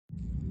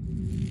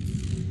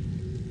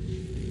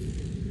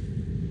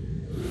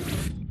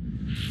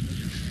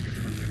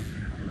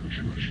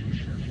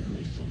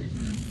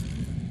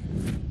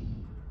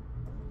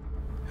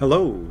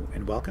Hello,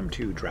 and welcome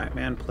to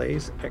Dratman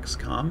Plays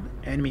XCOM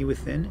Enemy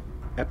Within,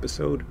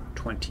 episode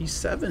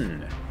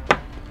 27.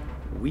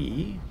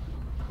 We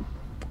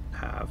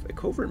have a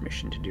covert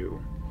mission to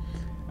do.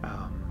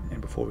 And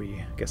before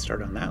we get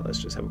started on that, let's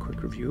just have a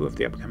quick review of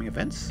the upcoming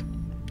events.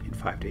 In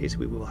 5 days,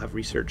 we will have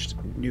researched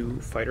new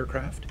fighter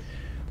craft,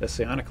 the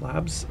psionic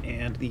labs,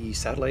 and the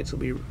satellites will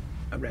be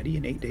ready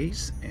in 8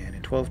 days. And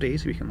in 12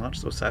 days, we can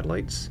launch those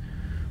satellites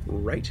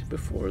right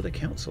before the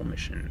council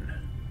mission.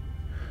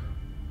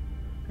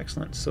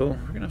 Excellent. So we're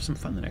going to have some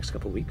fun the next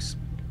couple of weeks.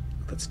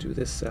 Let's do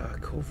this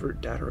covert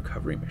data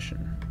recovery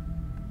mission.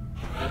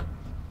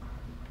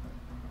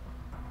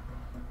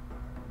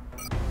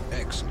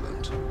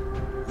 Excellent.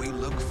 We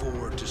look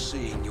forward to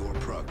seeing your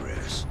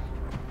progress.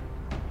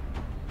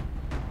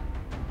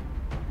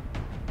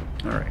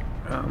 All right.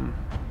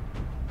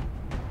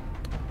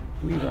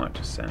 We want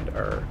to send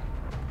our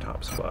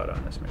top squad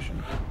on this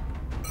mission.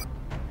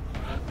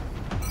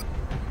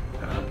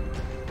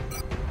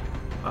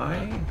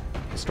 I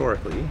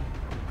historically,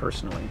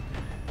 personally,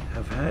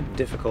 have had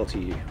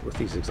difficulty with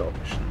these EXALT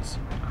missions.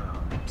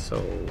 So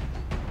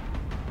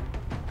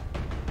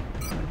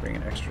I'm going to bring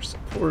in extra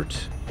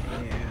support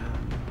and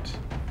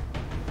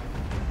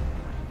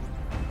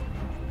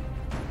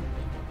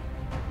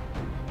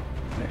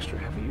an extra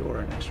heavy or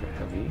an extra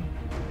heavy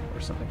or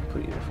something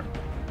completely different.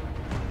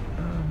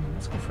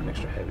 Let's go for an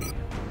extra heavy.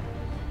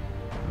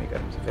 Make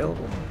items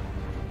available.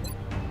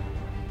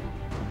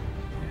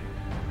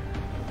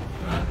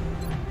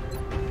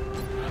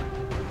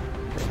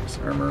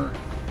 Armor.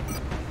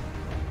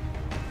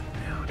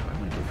 Now, do I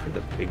want to go for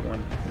the big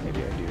one?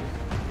 Maybe I do.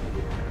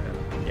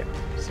 Yeah,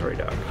 sorry,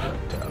 Doc,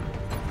 but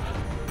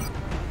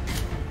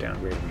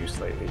downgrading you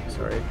slightly.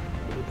 Sorry.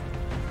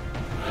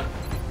 I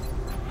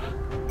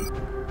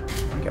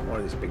want to get more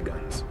of these big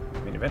guns. I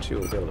mean, eventually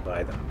we'll be able to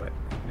buy them, but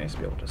it's nice to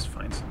be able to just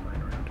find some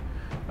lying around.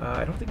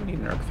 I don't think we need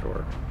an arc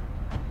thrower.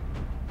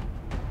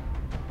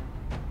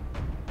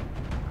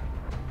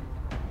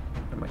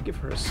 I might give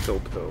her a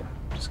scope, though.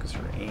 Just because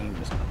her aim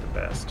is not the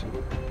best. And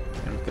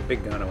with the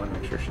big gun, I want to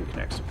make sure she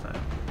connects with that.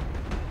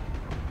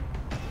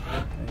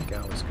 I think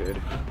Gal was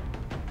good.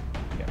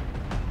 Yeah.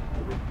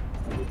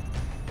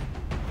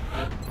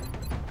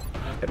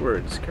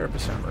 Edwards,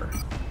 carapace armor.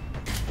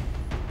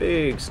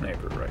 Big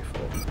sniper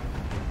rifle.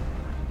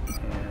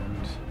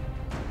 And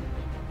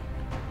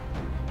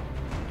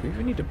do we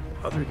even need to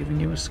bother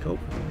giving you a scope?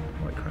 I mean,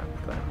 holy crap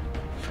with that.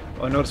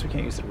 Well, I noticed we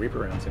can't use the Reaper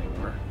rounds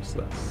anymore,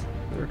 so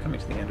they're coming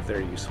to the end of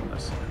their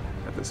usefulness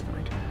at this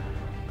point.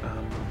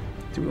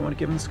 Do we want to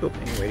give them the scope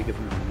anyway to give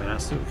them a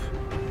massive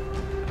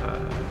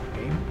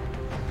aim?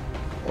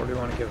 Or do we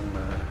want to give them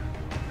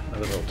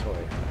another little toy,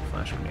 a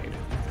flash grenade?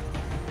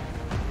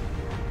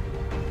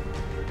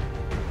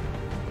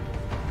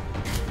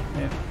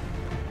 Yeah.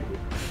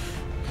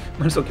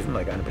 Might as well give him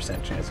like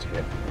 100% chance to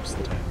hit most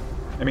of the time.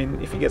 I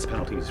mean, if he gets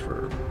penalties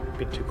for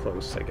being too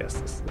close, I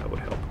guess that would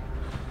help.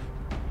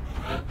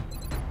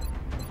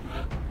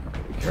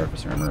 Okay,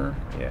 carapace armor,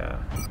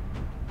 yeah.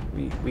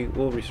 We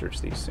will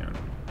research these soon.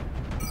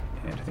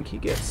 And I think he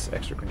gets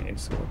extra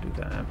grenades, so we'll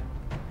do that.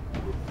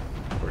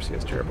 Of course, he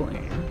has terrible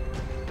aim.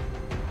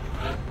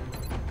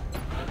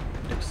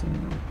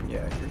 Dixon,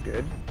 yeah, you're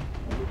good.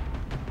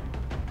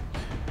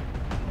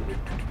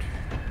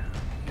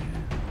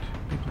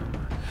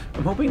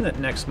 I'm hoping that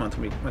next month,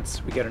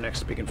 once we get our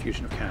next big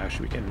infusion of cash,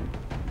 we can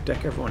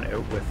deck everyone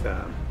out with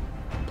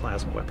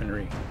plasma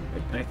weaponry.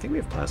 And I think we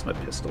have plasma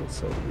pistols,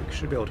 so we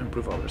should be able to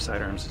improve all their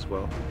sidearms as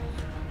well.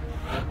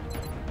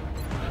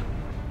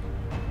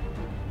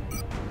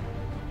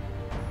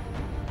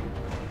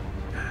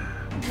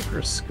 Give her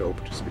a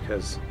scope just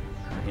because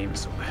her aim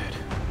is so bad.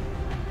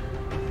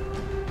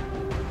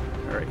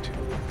 Alright,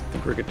 I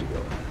think we're good to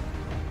go.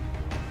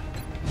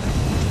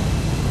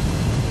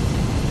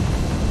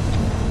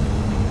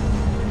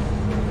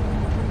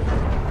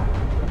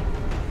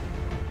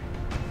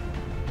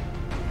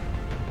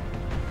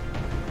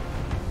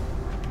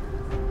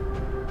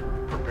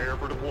 Prepare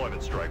for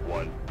deployment, Strike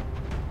One.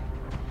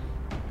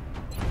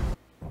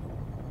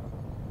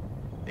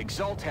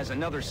 EXALT has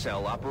another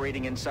cell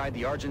operating inside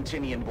the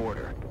Argentinian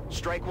border.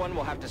 Strike One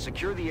will have to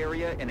secure the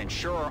area and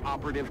ensure our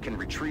operative can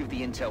retrieve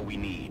the intel we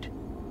need.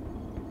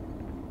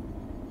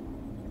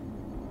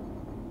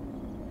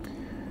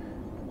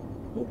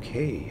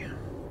 Okay.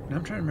 Now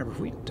I'm trying to remember,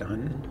 have we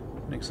done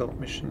an EXALT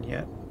mission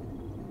yet?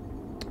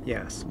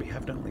 Yes, we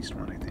have done at least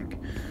one, I think.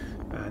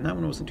 And that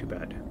one wasn't too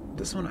bad.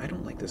 This one, I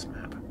don't like this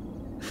map.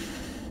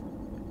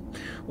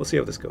 We'll see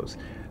how this goes.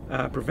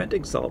 Prevent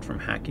EXALT from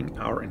hacking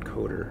our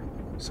encoder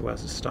so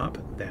as to stop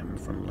them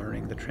from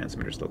learning the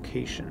transmitter's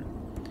location.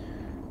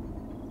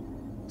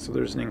 So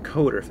there's an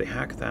encoder. If they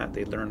hack that,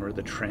 they learn where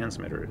the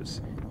transmitter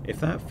is. If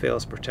that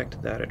fails, protect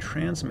the data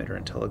transmitter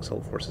until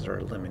EXALT forces are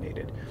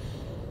eliminated.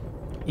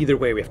 Either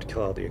way, we have to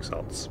kill all the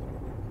EXALTs.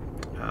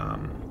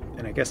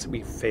 And I guess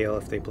we fail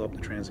if they blow up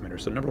the transmitter.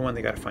 So number one,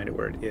 they got to find out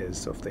where it is.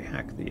 So if they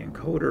hack the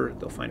encoder,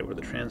 they'll find out where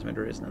the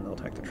transmitter is, and then they'll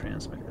attack the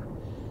transmitter.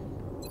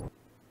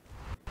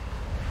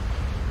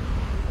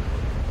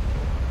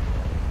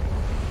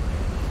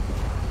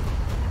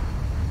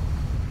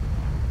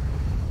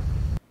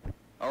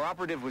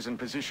 operative was in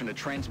position to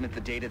transmit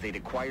the data they'd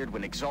acquired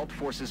when EXALT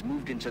forces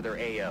moved into their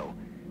AO.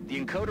 The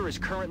encoder is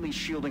currently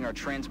shielding our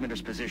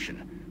transmitter's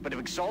position, but if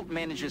EXALT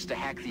manages to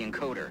hack the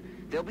encoder,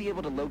 they'll be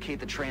able to locate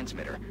the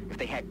transmitter. If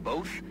they hack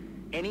both,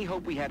 any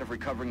hope we had of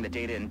recovering the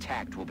data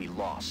intact will be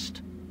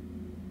lost.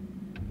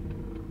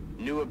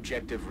 New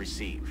objective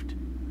received.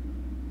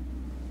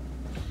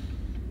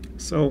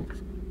 So,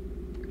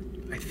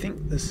 I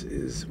think this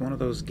is one of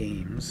those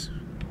games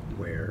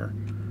where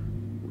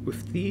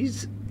if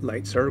these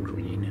lights are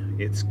green,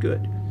 it's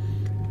good.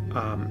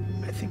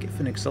 I think if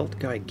an EXALT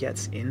guy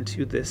gets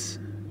into this,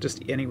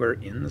 just anywhere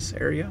in this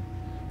area,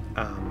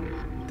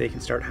 they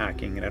can start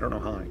hacking, and I don't know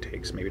how long it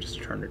takes, maybe just a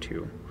turn or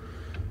two.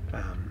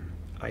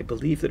 I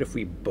believe that if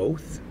we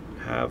both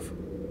have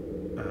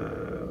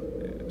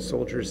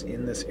soldiers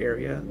in this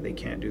area, they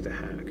can't do the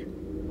hack.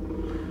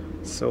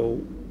 So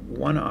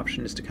one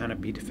option is to kind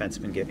of be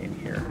defensive and get in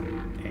here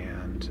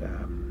and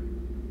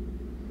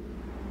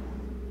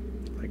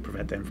like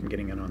prevent them from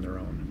getting in on their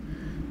own.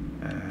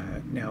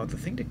 Now the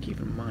thing to keep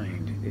in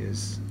mind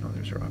is, oh,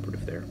 there's our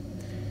operative there.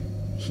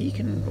 He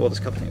can, well, there's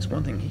a couple things.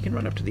 One thing, he can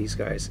run up to these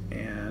guys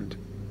and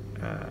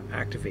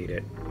activate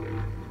it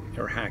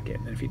or hack it.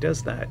 And if he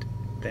does that,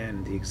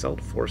 then the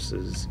EXALT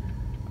forces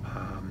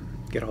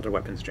get all their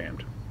weapons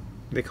jammed.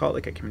 They call it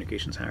like a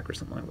communications hack or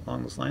something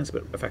along those lines,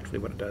 but effectively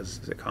what it does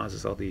is it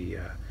causes all the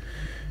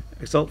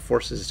EXALT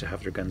forces to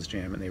have their guns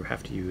jammed, and they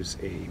have to use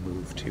a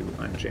move to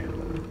unjam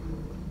them.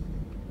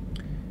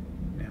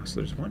 Now,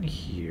 so there's one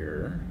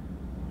here.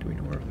 Do we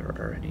know if there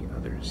are any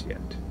others yet?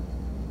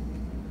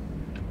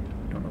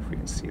 I don't know if we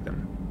can see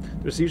them.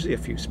 There's usually a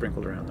few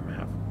sprinkled around the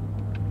map.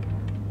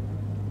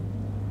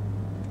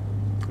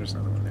 There's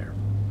another one there.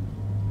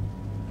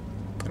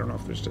 I don't know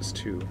if there's just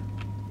two.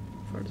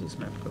 How far does this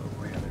map go?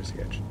 Oh yeah, there's the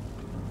edge.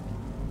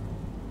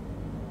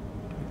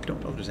 I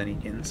don't know if there's any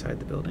inside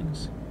the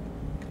buildings.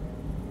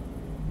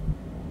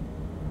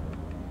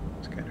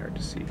 It's kind of hard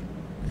to see.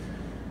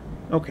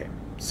 Okay,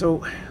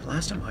 so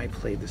last time I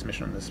played this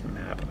mission on this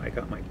map, I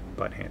got my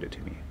butt handed to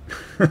me.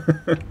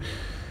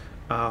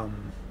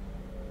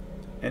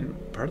 And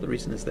part of the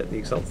reason is that the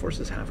EXALT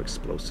forces have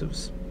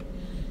explosives,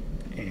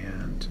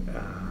 and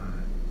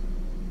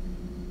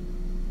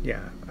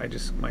yeah,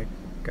 my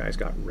guys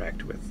got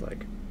wrecked with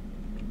like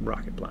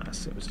rocket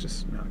blasts. It was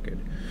just not good.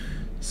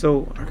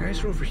 So our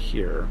guys are over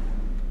here,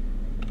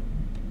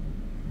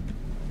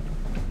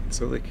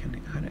 so they can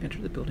kind of enter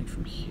the building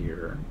from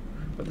here,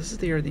 but this is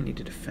the area they need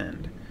to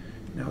defend.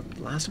 Now,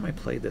 last time I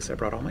played this, I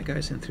brought all my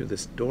guys in through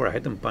this door. I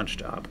had them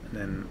bunched up, and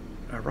then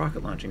a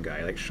rocket launching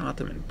guy like shot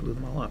them and blew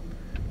them all up.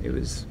 It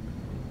was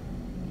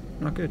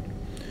not good.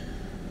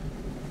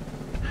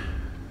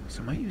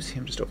 So I might use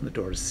him just to open the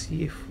door to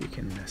see if we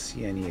can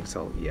see any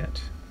EXALT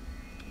yet.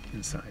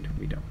 Inside,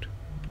 we don't.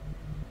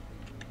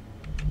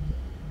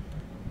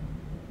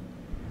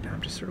 Now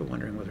I'm just sort of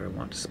wondering whether I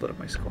want to split up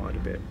my squad a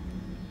bit.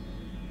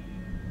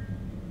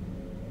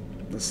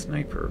 The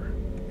sniper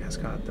has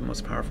got the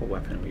most powerful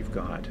weapon we've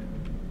got,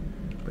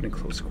 but in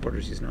close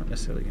quarters he's not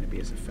necessarily going to be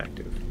as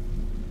effective.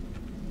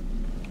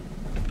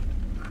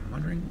 I'm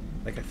wondering,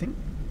 like, I think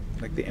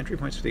like the entry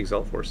points for the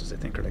EXALT forces I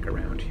think are like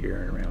around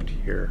here and around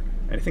here,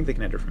 and I think they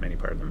can enter from any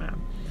part of the map.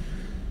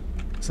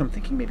 So I'm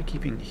thinking maybe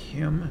keeping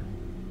him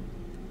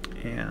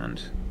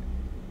and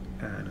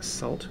an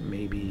assault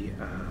maybe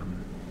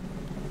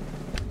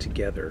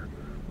together,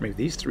 maybe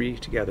these three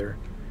together,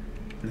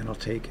 and then I'll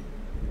take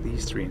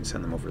these three and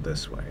send them over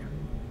this way.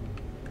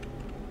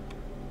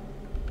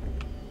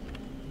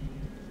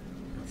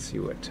 Let's see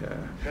what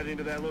Heading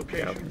to that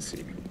location. Gal can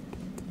see.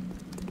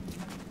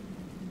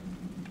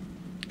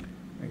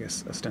 I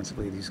guess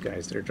ostensibly these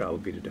guys, their job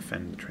would be to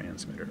defend the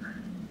transmitter.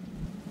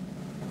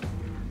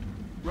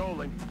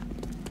 Rolling.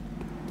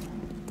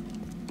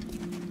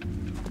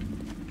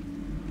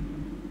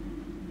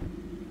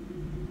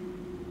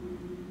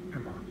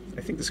 I'm off.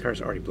 I think this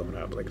car's already blown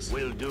up. Like,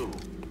 Will do.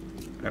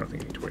 I don't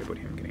think I need to worry about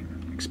him getting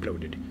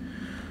exploded.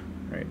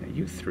 Alright, now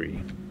you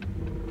three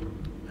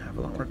have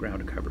a lot more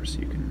ground to cover, so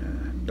you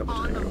can double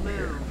time it over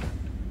here.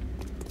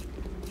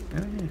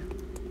 Oh, yeah.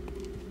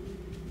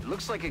 It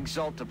looks like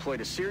EXALT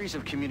deployed a series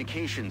of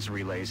communications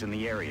relays in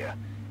the area.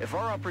 If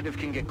our operative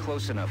can get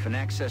close enough and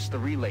access the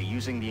relay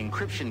using the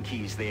encryption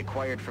keys they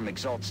acquired from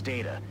EXALT's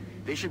data,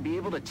 they should be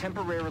able to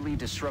temporarily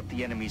disrupt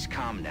the enemy's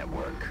comm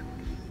network.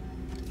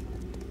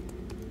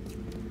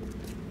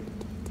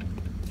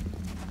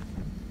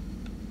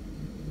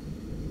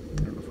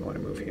 I don't know if I want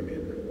to move him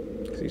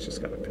in, because he's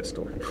just got a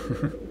pistol.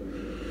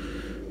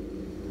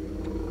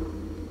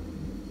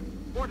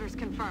 Orders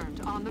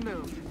confirmed. On the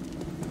move.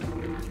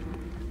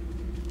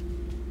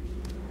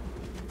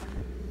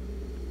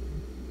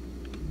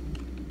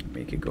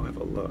 We could go have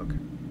a look,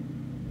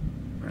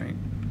 right?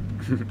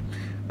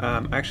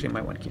 Actually, I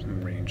might want to keep him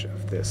in range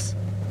of this,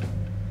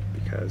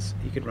 because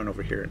he could run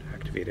over here and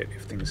activate it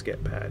if things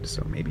get bad,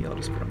 so maybe I'll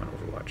just put him on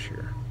Overwatch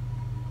here.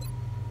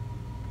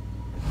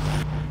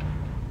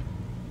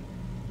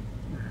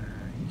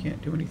 He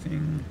can't do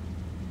anything.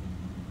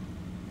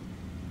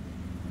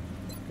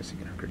 I guess he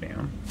can hunker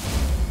down.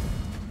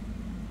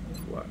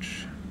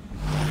 Overwatch.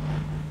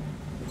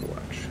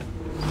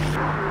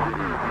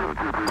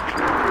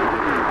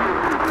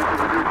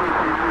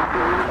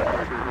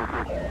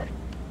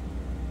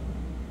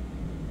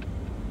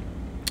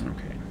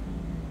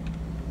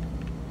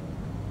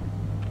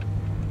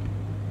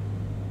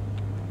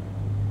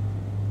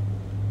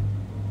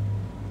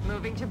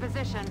 Moving to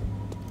position.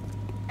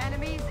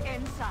 Enemies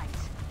in sight.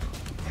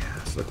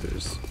 Yeah, so look,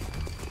 there's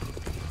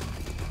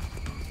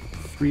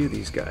 3 of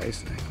these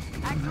guys.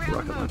 I don't have a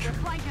rocket launcher.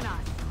 Flanking us.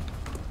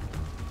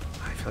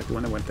 I feel like the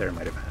one that went there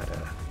might have had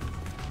a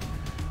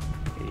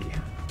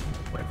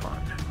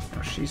weapon.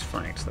 No, she's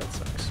flanked, so that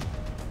sucks.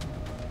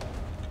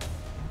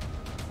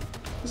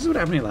 This is what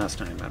happened to me last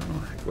time. I don't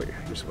know what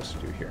you're supposed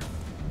to do here.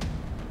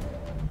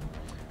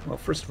 Well,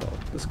 first of all,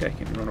 this guy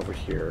can run over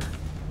here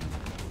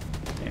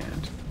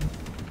and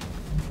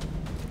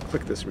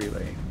click this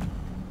relay.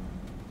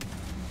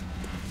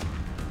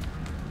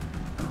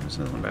 Oh, there's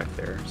another one back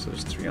there. So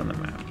there's 3 on the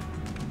map.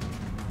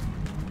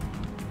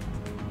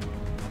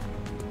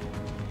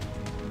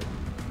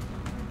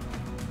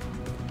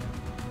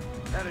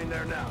 Heading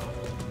there now.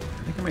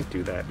 I think I might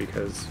do that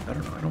because, I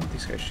don't know, I don't want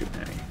these guys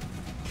shooting at me.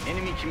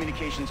 Enemy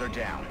communications are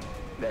down.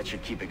 That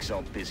should keep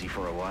EXALT busy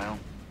for a while.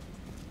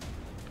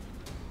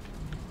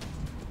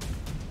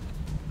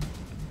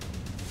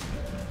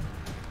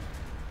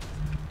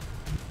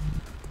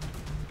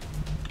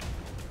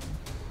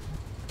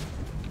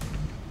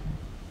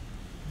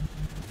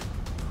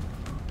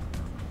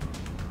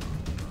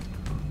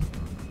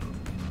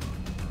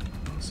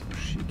 So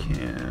she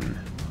can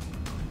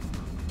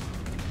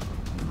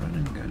run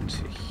and gun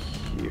to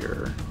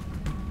here.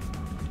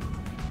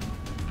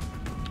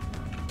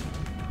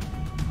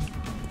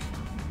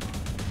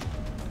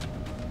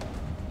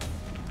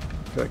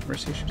 I feel like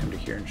Mercy should come to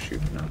here and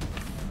shoot, not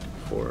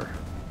before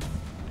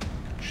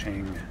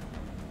Chang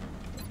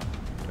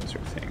does her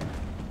thing.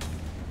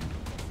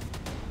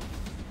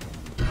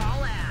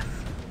 All ass.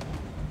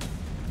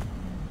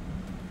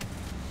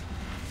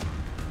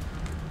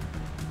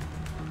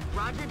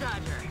 Roger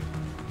Dodger.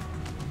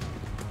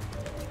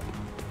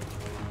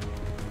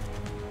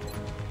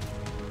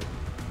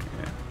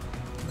 Yeah,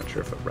 not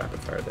sure if a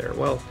rapid fire there.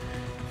 Well,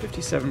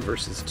 57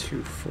 versus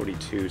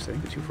 242s. I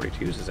think the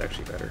 242s is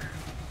actually better.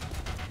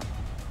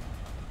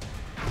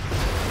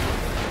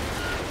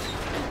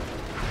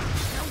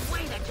 No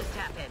way that just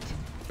happened.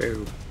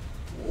 Boo.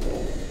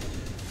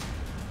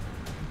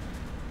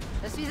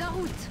 Je suis en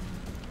route.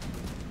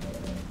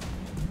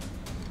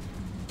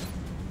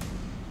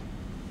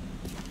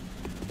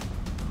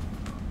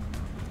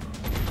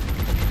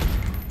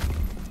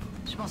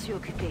 Je m'en suis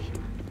occupé.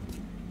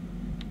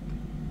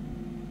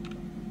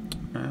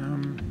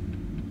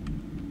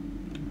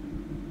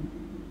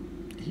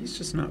 He's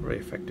just not really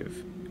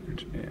effective,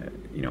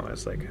 you know,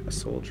 as like a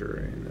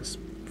soldier in this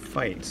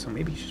fight. So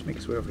maybe he should make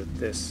his way over to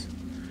this.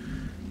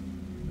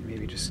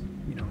 Maybe just,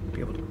 you know, be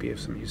able to be of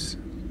some use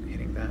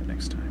hitting that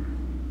next time.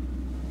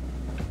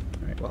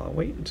 All right. Well, I'll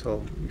wait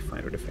until we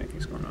find out if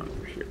anything's going on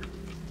over here.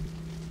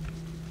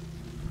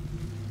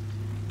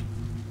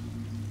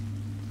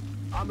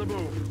 On the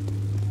move.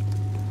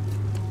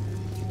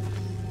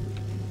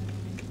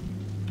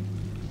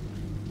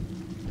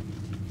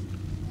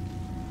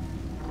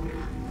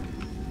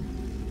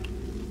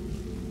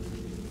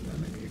 That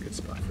might be a good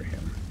spot for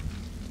him.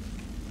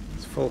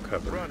 It's full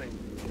cover. Running.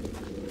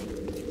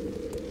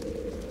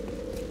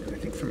 And I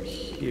think from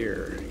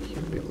here,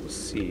 he'll be able to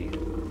see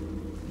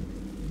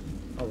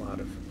a lot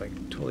of, like,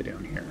 totally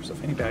down here. So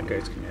if any bad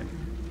guys come in,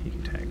 he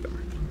can tag them.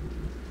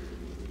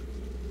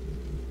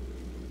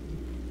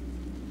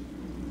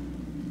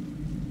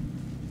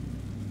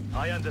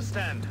 I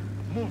understand.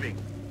 Moving.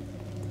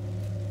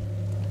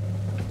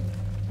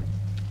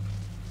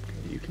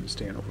 Okay, you can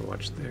stay on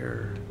Overwatch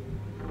there.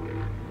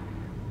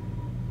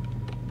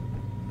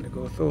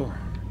 Negotho,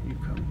 you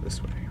come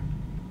this way.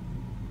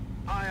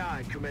 Aye,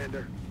 aye,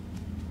 Commander.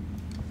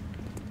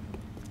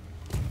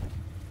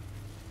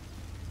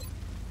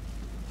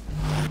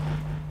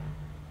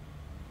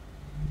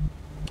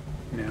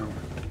 Now,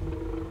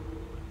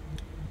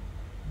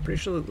 pretty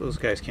sure that those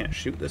guys can't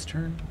shoot this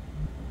turn,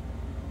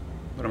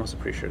 but I'm also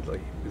pretty sure like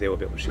they will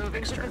be able to shoot the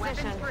Moving next to turn.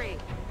 position. Free.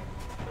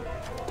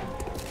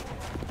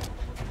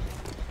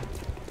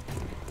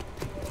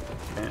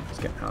 Man, it's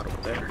getting hot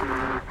over there.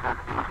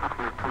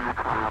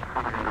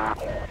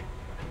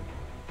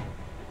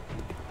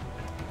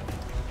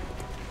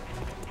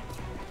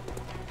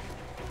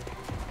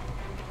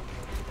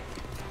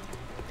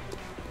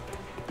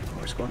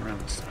 Oh, it's going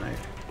around the side.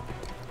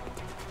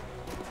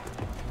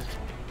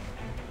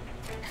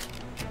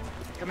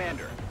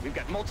 Commander, we've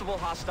got multiple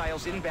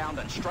hostiles inbound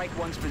on Strike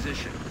 1's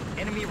position.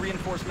 Enemy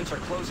reinforcements are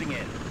closing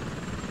in.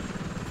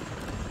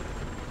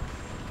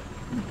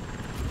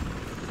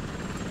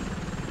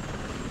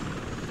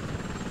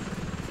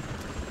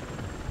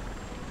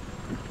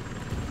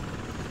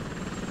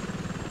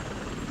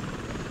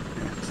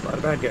 Yeah, it's a lot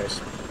of bad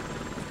guys.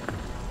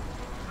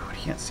 Oh, I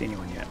can't see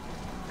anyone yet.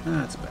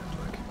 Ah, that's bad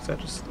luck. Is that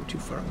just too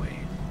far away?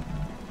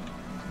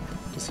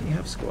 Does he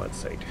have squad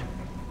sight?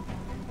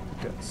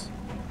 He does.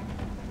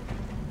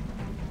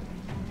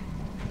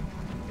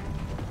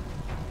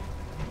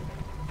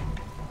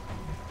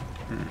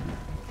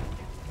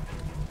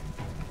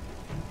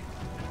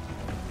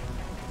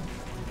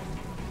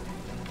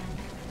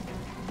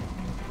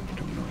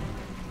 Don't know.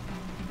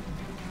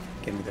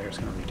 Getting there is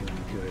going to be doing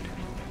good.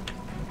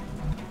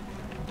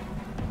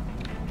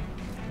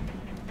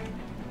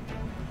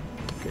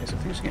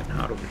 Things are getting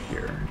hot over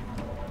here.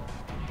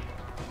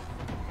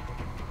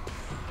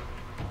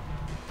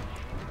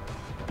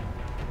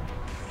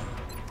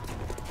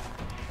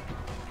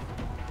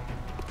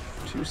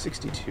 Two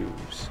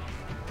 62s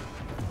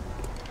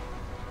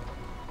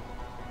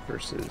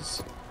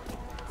versus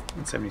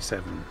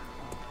 177.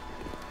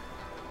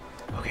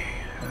 Okay,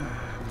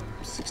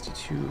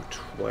 62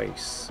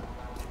 twice.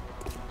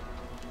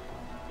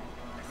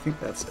 I think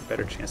that's a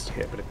better chance to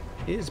hit, but it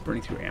is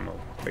burning through ammo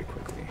quite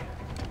quickly.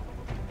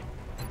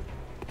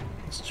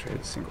 Let's try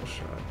the single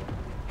shot.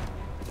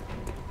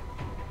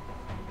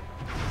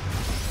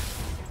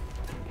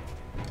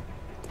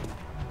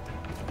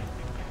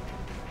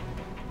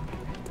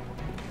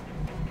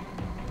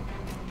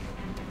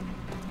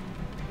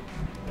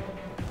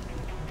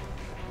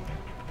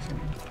 So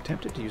I'm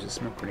tempted to use a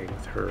smoke grenade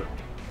with her.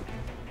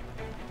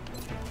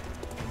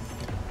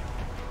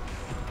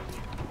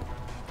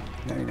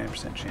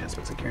 99% chance,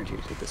 but it's a guarantee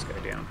to take this guy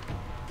down.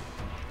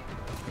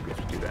 I think we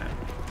have to do that.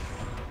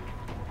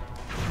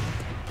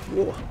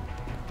 Whoa!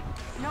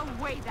 No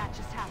way that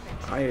just happened.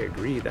 I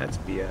agree, that's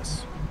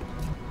BS.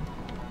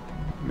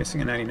 Missing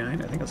a 99?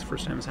 I think that's the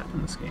first time it's happened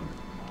in this game.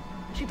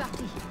 Je suis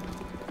parti.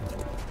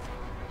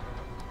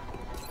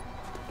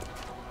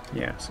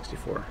 Yeah,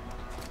 64. Well,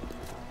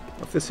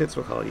 if this hits,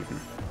 we'll call it even.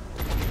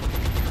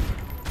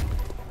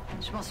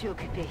 Je m'en suis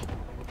occupé.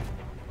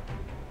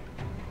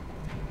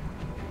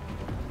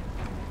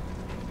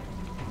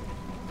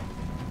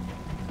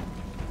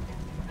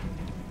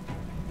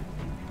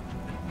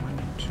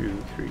 Two,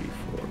 3,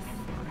 4,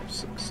 5,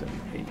 6,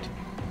 7, 8.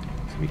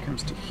 So he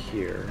comes to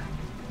here.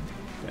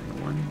 Then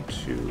 1,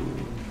 2.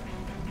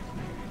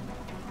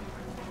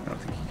 I don't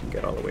think he can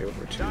get all the way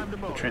over to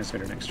the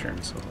transmitter next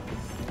turn, so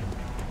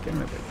get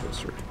him a bit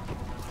closer.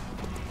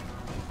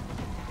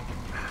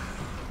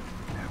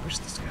 I wish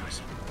this guy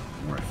was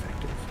more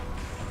effective.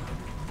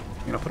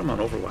 You know, I'll put him on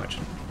Overwatch,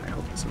 and I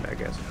hope that some bad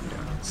guys will come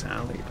down on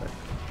Sally, but.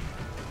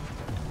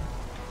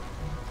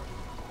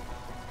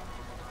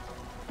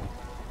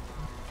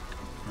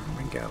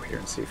 Go here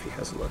and see if he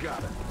has a look.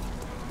 Got it.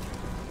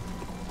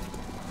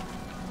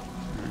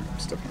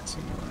 Still can't see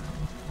anyone.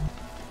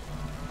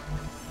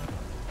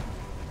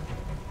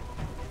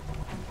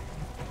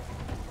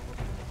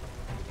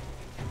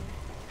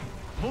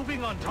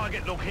 Moving on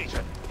target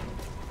location.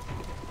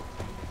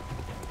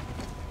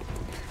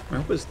 My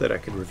hope is that I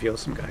could reveal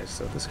some guys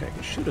so this guy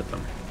can shoot at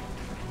them.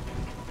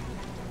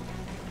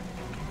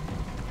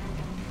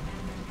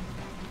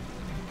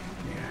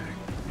 Yeah,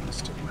 I'm gonna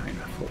stick behind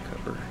a full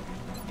cover.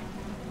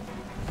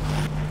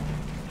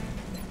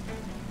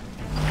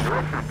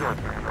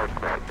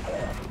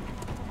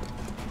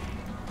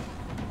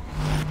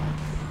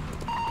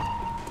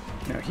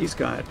 Now he's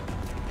got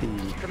the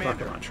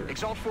rocket launcher.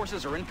 EXALT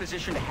forces are in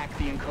position to hack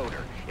the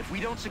encoder. If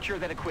we don't secure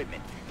that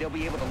equipment, they'll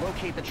be able to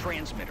locate the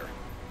transmitter.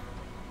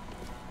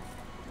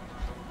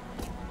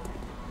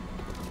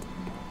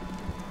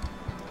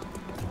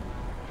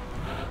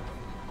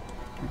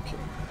 Okay.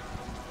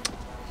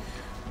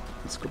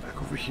 Let's go back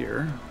over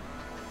here.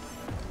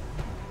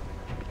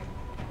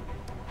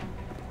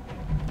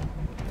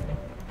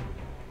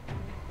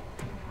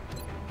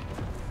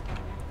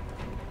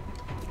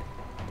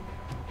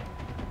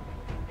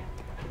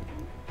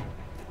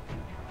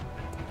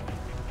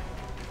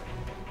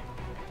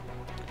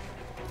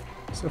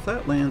 So if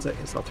that lands, that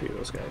hits all three of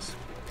those guys.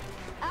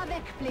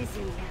 Avec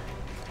plaisir.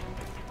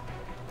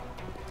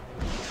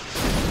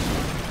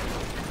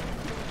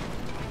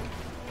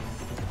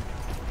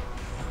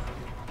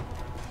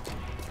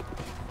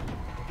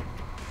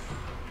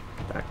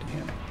 Back to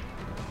him.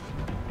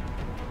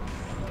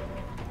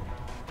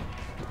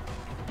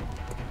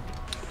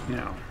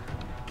 Now,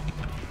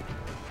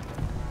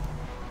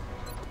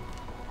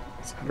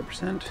 it's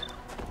 100%,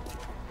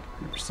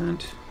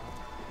 100%,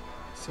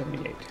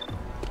 78.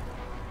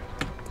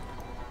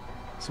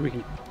 So we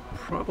can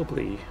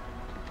probably,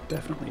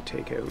 definitely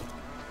take out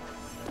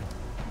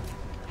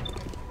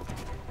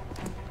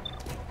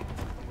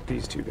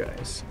these two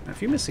guys. Now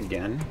if you miss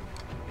again,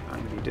 I'm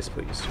going to be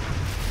displeased.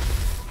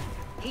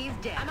 He's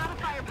dead. I'm out of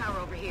firepower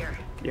over here.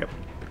 Yep.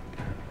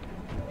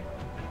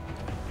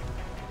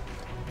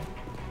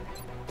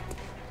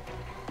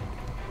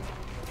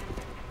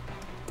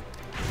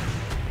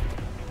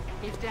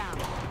 He's down.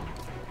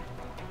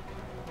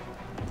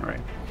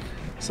 Alright.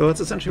 So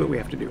that's essentially what we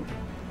have to do.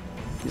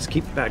 Is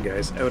keep the bad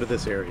guys out of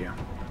this area.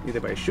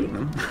 Either by shooting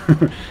them.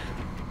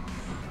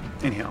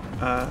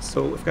 Anyhow,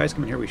 so if guys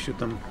come in here, we shoot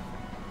them.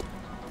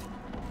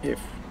 If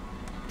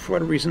for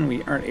whatever reason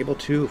we aren't able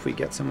to, if we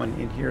get someone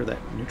in here that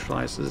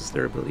neutralizes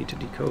their ability to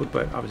decode,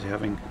 but obviously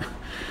having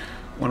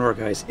one of our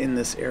guys in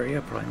this area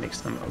probably makes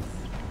them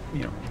a,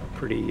 you know, a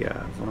pretty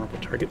vulnerable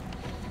target.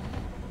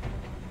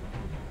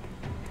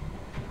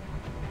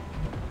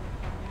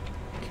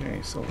 Okay,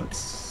 so let's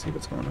see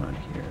what's going on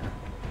here.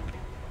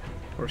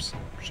 Of course,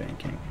 Shane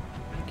can't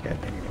get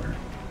anywhere.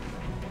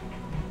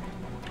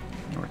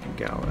 Nor can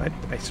Gal.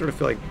 I sort of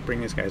feel like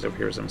bringing these guys over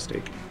here is a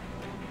mistake.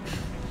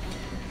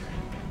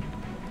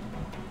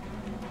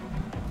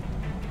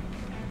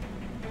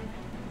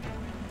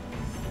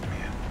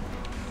 Man.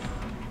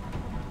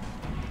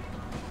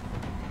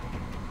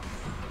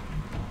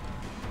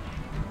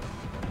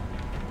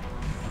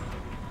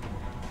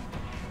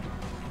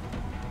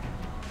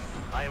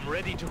 I am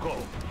ready to go.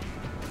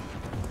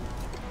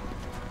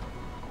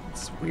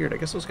 It's weird. I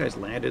guess those guys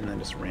landed and then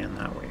just ran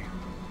that way.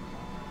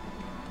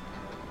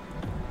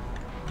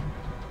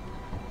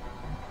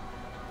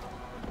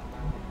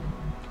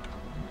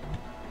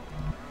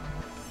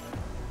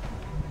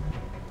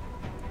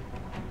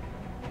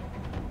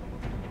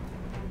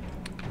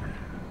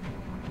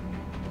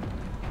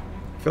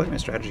 I feel like my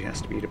strategy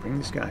has to be to bring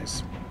these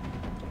guys.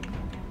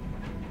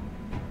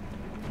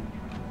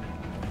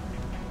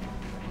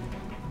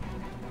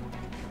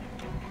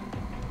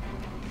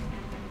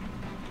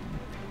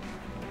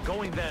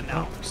 Going there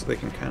now. So they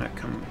can kind of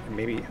come and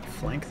maybe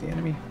flank the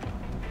enemy.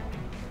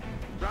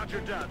 Roger,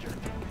 Dodger.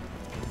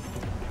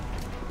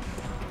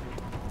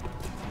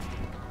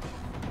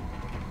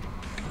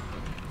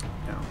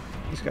 No,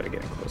 he's got to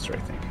get in closer, I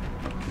think.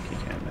 I don't think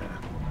he can.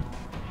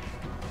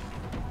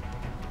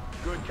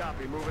 Good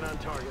copy. Moving on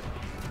target.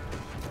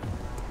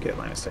 Get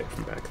line of sight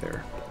from back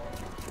there.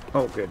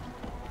 Oh, good.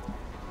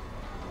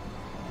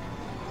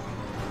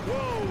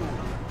 Whoa!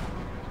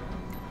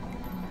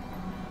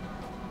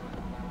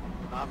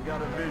 I've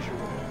got a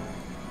visual.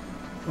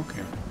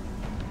 Okay.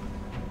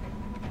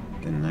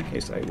 In that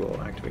case, I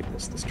will activate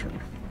this turn.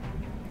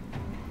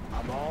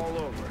 I'm all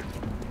over it.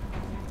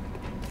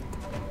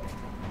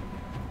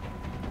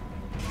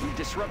 We've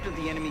disrupted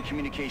the enemy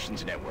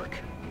communications network.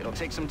 It'll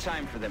take some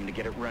time for them to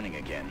get it running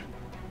again.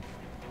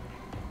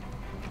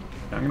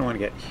 I'm going to want to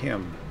get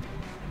him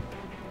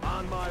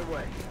On my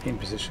way. in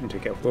position to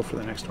go for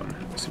the next one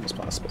as soon as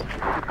possible.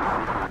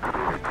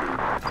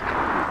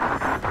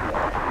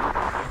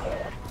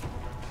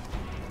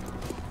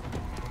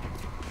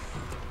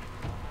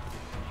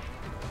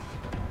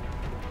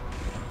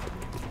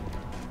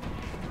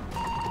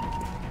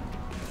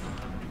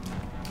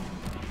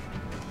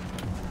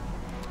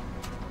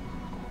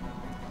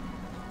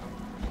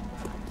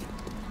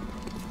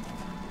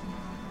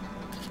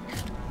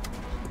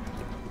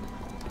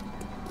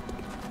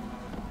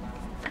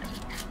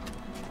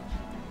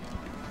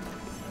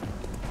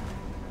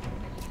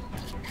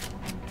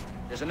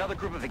 There's another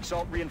group of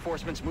EXALT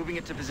reinforcements moving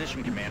into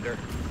position, Commander.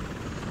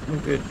 Oh,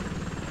 good.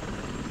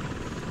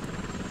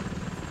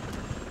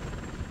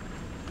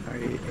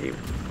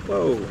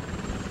 Whoa!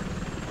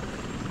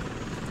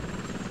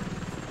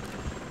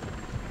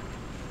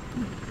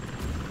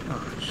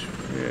 Oh,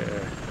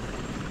 shit.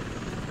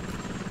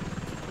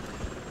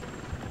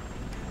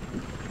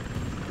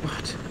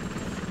 What?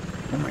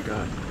 Oh my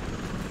god.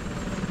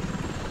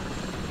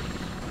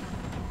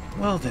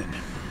 Well then.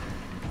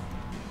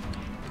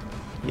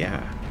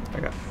 Yeah, I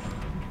got...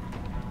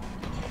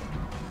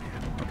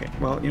 Yeah, okay,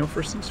 well, you know,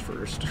 first things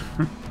first.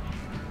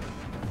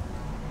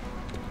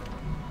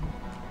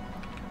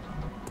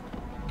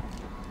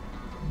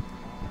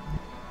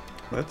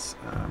 Let's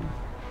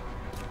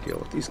deal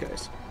with these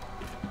guys.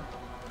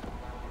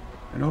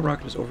 I know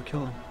rocket is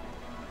overkill,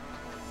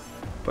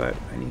 but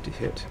I need to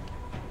hit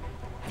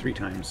 3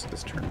 times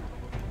this turn.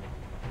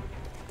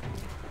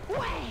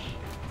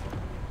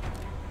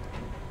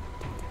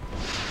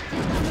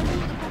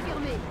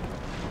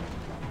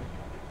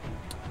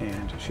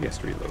 And she has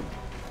to reload.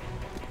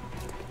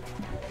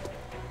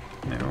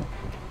 No.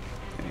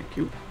 Thank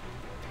you.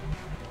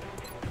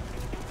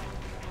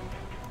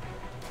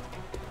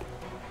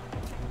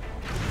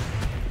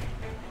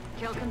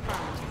 Kill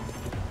confirmed.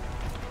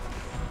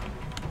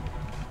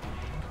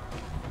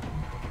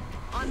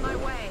 On my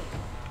way.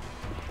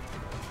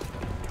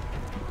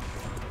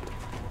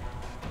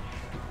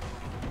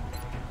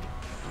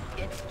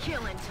 It's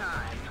killing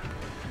time.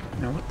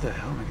 Now what the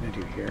hell am I gonna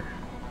do here?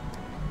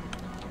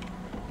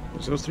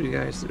 There's those 3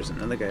 guys, there's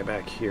another guy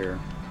back here.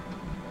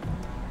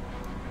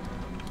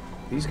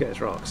 These guys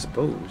are all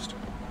exposed.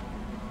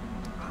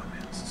 Oh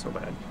man, this is so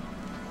bad.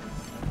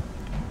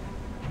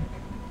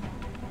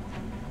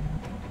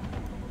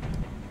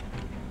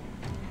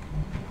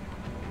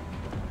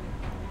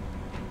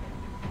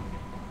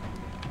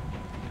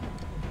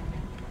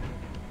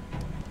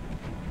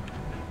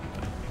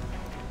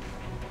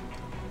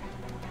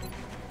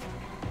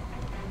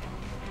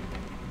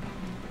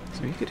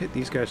 So you could hit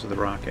these guys with a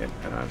rocket.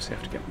 I'd obviously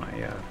have to get my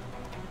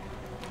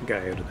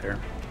guy out of there.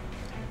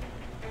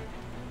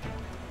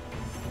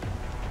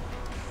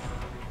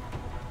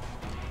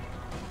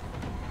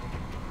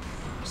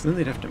 So then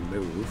they'd have to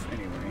move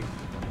anyway.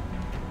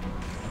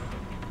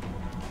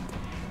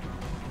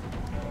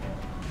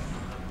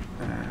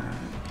 I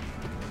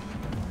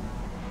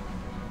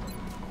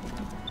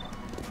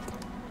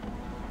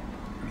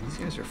mean, these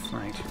guys are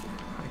flanked.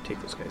 I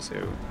take those guys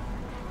out.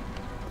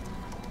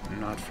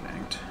 Not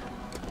flanked.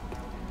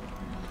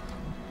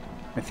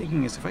 My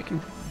thinking is if I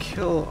can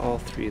kill all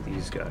 3 of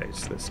these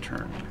guys this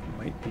turn, it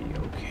might be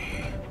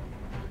okay.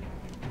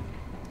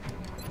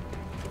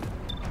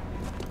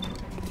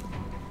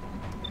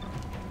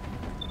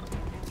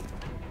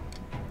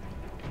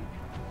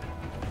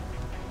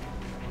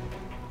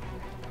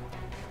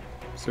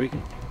 So we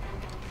can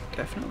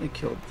definitely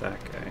kill that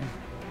guy.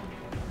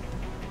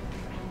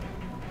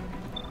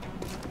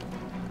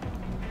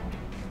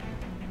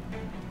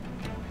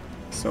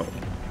 So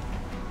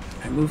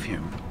I move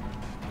him.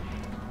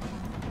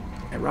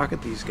 I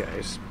rocket these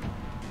guys.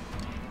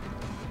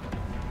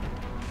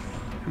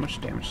 How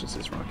much damage does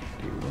this rocket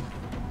do?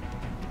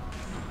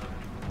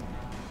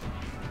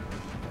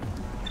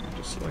 I'll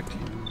just select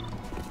him.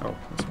 Oh,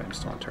 that's why I'm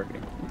still on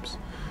targeting. Oops.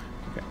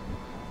 Okay.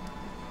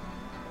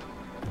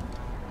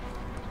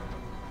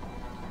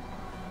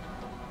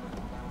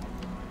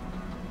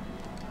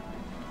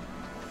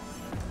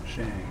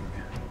 Zhang.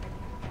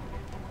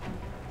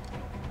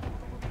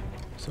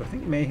 So I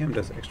think Mayhem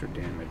does extra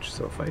damage.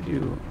 So if I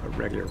do a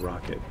regular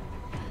rocket,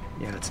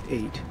 yeah, it's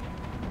 8.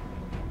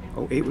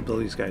 Oh, 8 would blow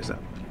these guys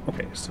up.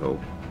 Okay, so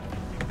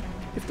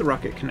if the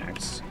rocket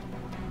connects,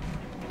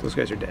 those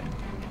guys are dead.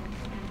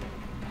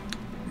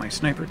 My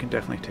sniper can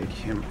definitely take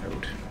him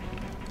out.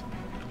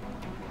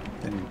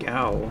 Then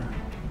Gao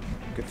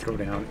could throw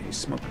down a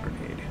smoke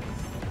grenade.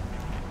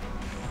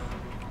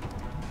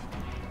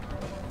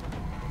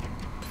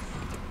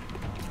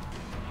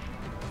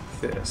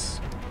 This.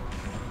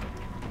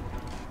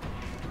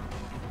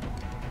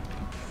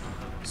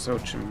 So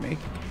Chimeka.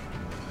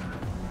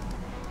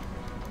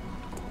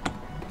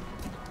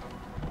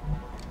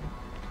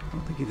 I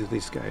don't think either of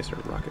these guys are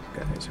rocket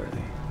guys, are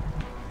they?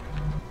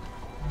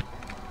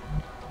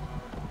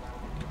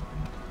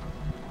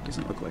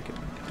 Doesn't look like it.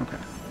 Okay.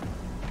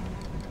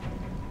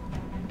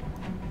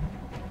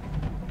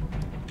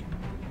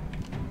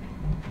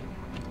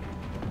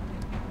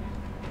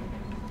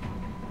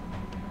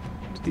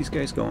 Did these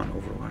guys go on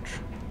Overwatch?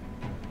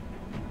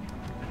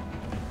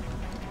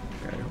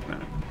 Okay, I hope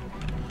not.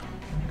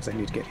 Because I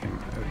need to get him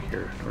out of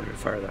here in order to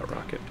fire that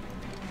rocket.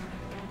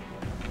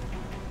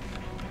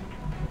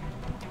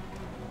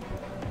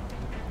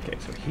 Okay,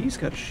 so he's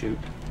got to shoot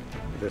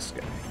this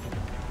guy.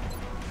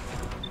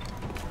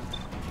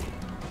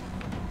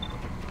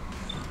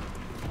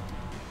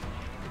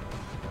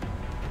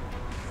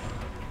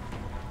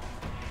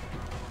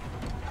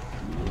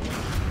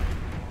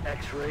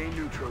 X-ray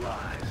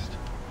neutralized.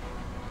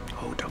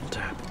 Oh, double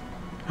tap.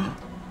 Oh,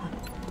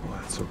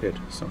 that's so good.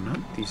 So not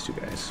these two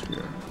guys.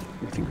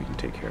 We think we can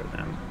take care of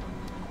them.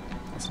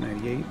 That's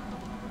 98 and 98.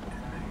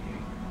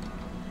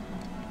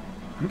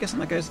 I'm guessing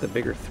that guy's the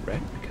bigger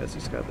threat because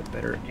he's got the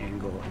better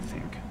angle, I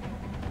think.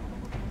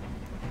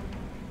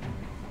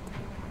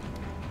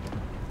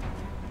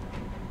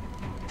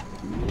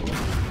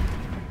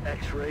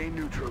 X-ray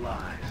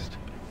neutralized.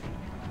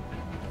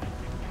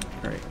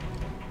 All right.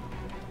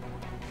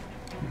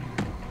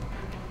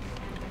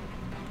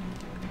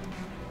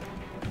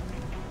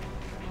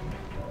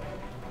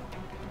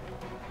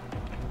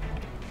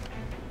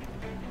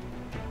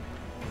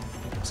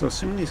 So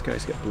assuming these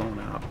guys get blown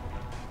up,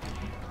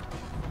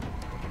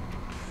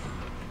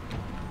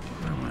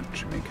 what do I want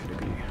Chimeka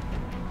to be?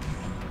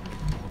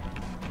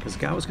 Because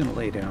Gao is going to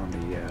lay down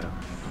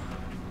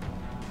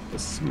the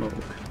smoke.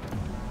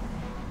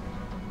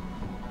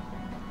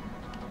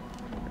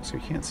 So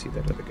you can't see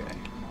that other guy.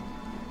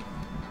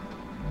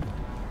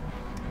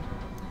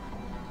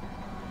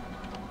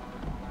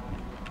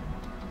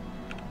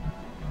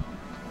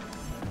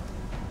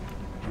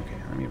 Okay,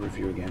 let me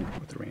review again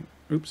what the range.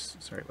 Oops,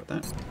 sorry about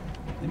that.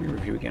 Let me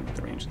review again what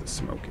the range of the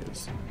smoke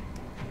is.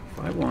 If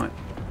I want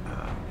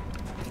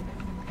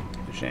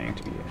Zhang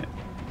to be in it,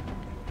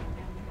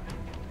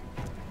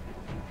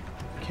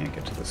 I can't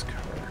get to this car.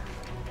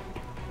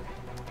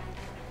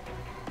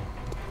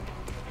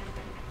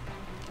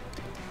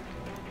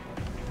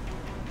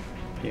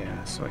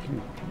 Yeah, so I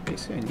can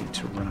basically I need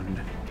to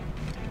run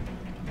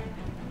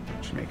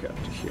Chimeka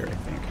up to here, I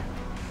think.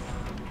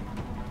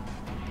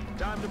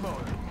 Time to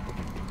motor.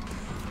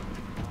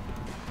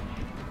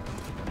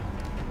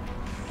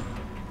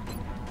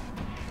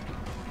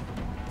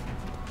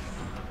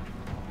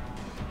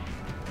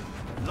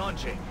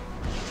 Launching.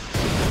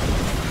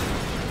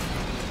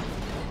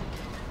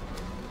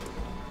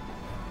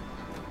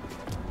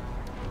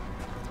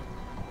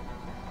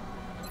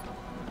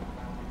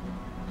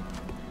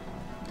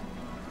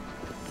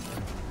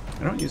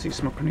 I don't use these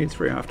smoke grenades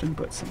very often,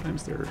 but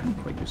sometimes they're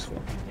quite useful.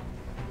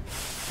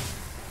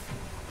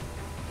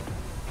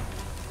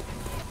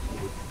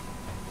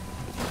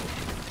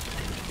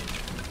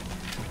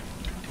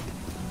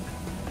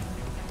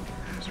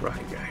 There's a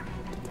rocket guy.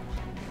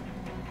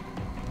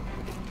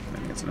 I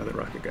think it's another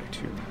rocket guy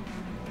too.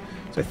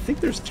 So I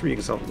think there's 3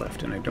 EXALT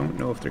left, and I don't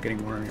know if they're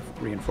getting more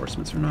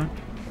reinforcements or not.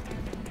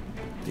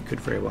 They could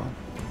very well.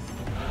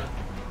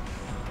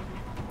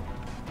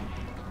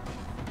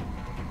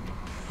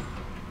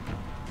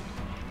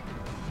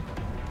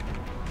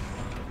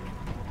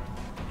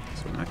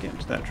 Get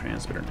into that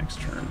transmitter next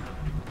turn.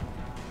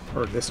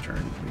 Or this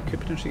turn. We could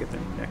potentially get there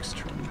next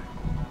turn.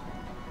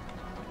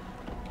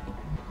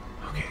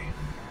 Okay.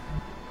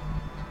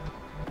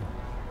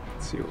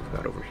 Let's see what we've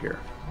got over here.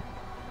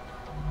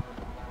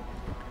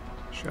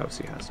 She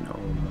obviously has no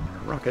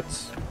more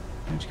rockets.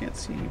 And she can't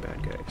see any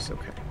bad guys.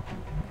 Okay.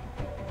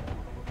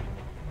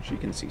 She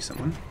can see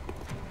someone.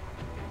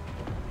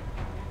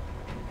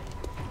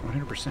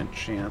 100%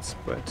 chance,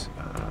 but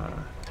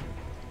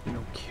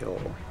no kill.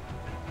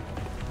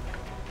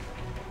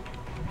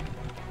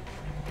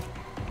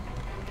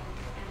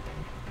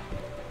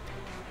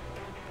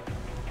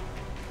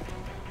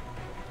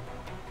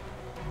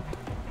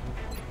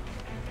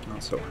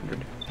 So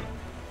 100.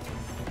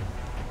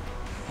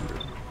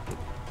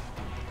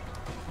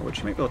 Oh,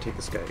 Chimeka will take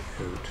this guy out.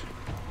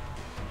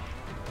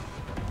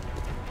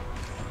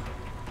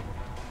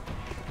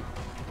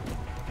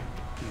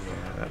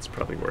 Yeah, that's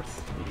probably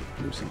worth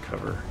losing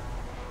cover.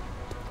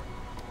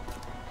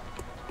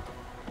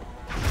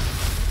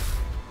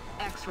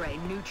 X-ray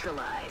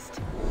neutralized.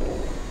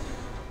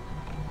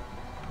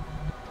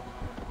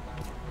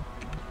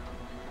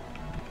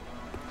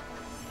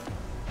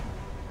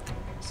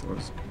 So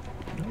there's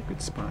no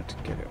good spot to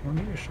get it. Well,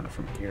 maybe a shot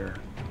from here.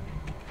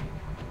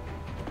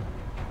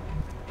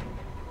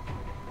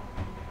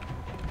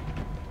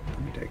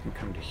 Maybe I can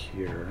come to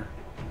here.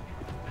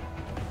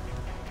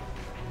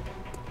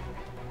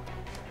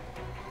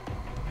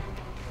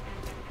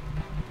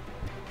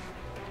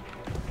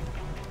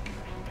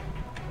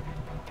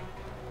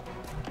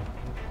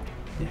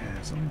 Yeah,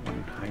 there's only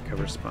one high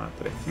cover spot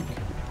that I think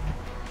would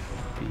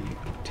be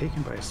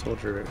taken by a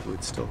soldier who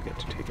would still get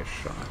to take a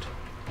shot.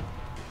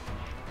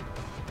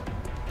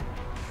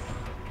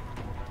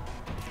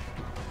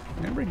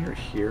 I'm gonna bring her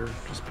here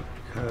just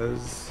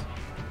because.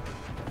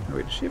 Oh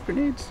wait, does she have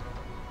grenades?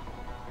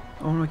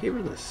 Oh no, I gave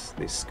her this.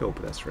 They scope,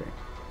 that's right.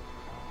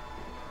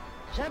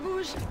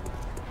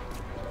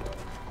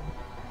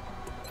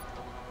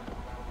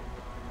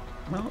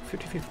 Well,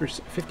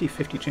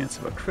 50-50 chance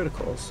of a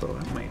critical, so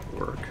that might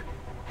work.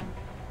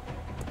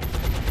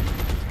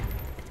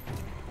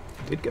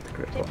 Did get the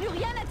critical.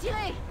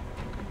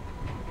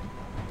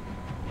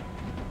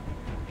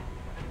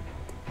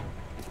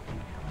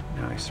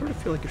 Now I sort of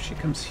feel like if she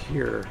comes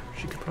here,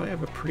 she could probably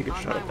have a pretty good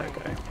shot at that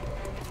guy.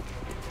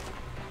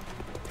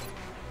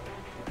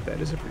 That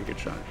is a pretty good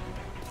shot.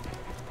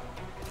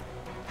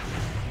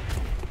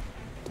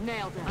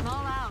 Nailed it. I'm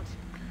all out.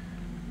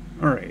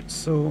 Alright,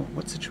 so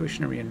what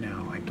situation are we in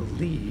now? I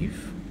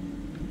believe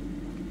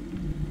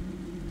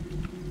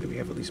that we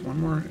have at least one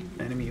more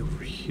enemy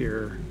over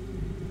here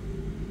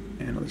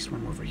and at least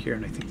one more over here,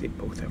 and I think they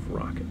both have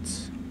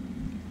rockets.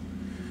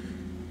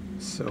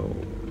 So,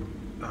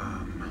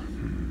 I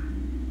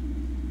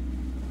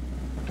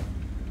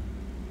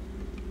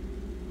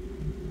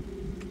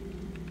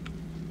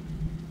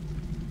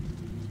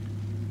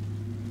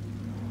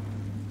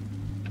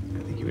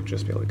think he would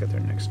just be able to get there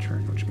next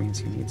turn, which means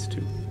he needs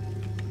to...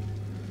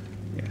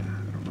 Yeah,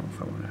 I don't know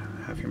if I want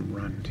to have him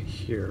run to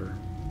here,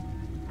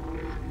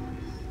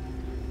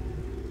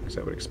 because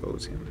that would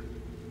expose him.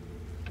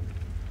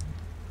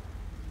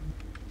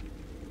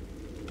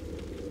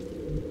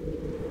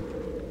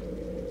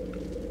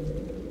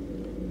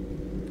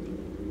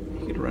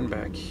 He could run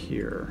back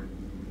here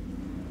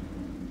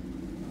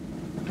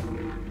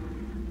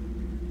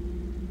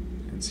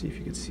and see if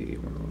you could see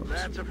one of those.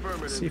 That's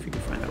affirmative. See if you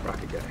can find that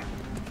rocket guy.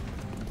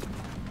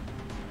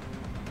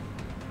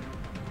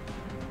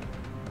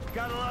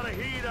 Got a lot of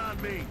heat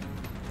on me.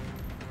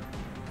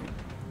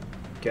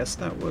 Guess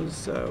that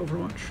was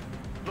Overwatch.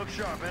 Look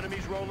sharp,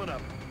 enemies rolling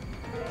up.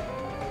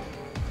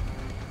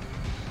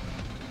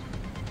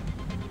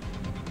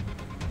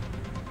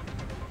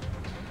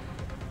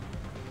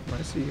 Why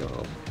is he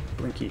all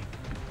blinky?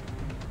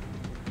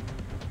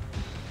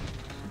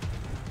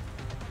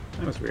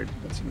 That was weird.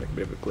 That seemed like a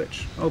bit of a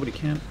glitch. Oh, but he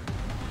can't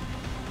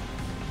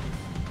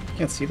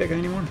see that guy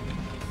anymore?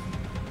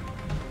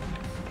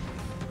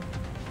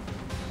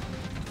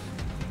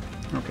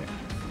 Okay.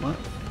 Well,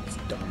 it's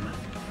dumb.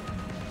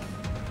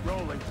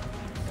 Rolling.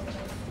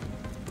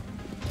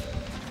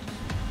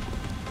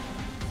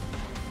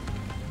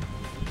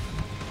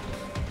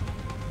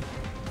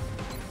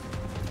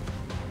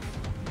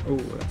 Oh,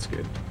 that's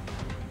good.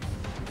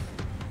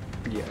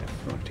 Yeah,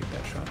 I want to take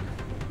that shot.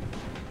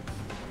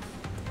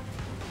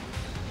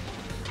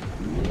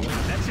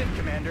 That's it,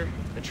 Commander.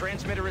 The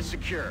transmitter is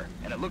secure,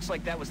 and it looks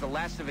like that was the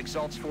last of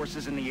EXALT's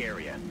forces in the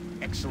area.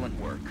 Excellent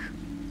work.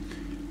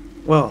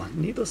 Well,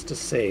 needless to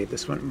say,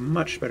 this went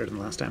much better than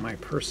the last time I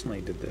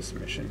personally did this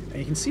mission. And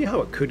you can see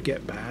how it could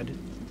get bad.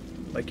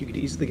 Like, you could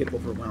easily get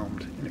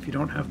overwhelmed. And if you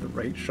don't have the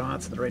right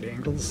shots, the right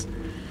angles,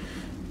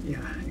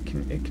 yeah, it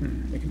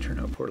can turn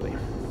out poorly.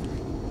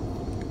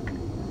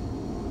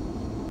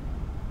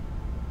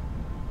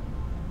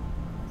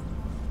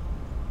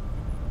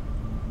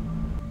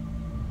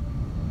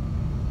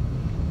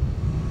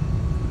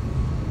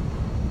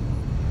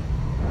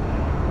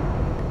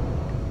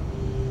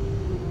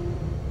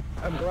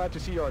 I'm glad to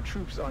see our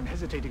troops aren't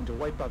hesitating to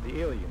wipe out the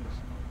aliens.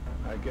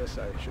 I guess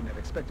I shouldn't have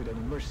expected any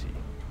mercy.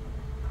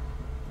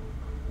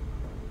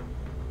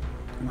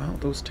 Well,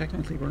 those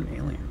technically weren't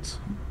aliens.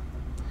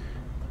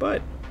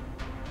 But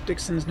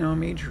Dixon's now a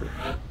major.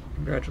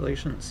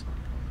 Congratulations.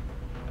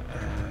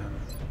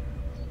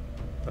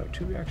 About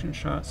 2 reaction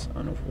shots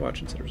on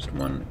Overwatch instead of just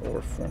 1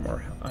 or 4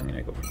 more. I'm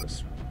gonna go for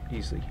this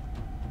easily.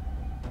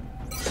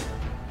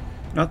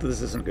 Not that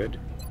this isn't good,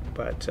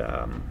 but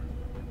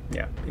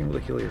yeah, being able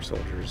to heal your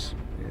soldiers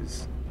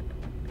is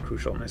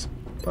crucial.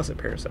 Plus it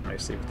pairs up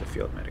nicely with the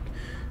field medic.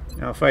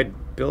 Now if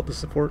I'd built the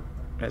support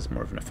as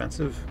more of an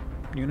offensive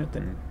unit,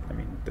 then, I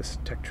mean, this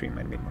tech tree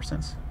might have made more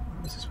sense.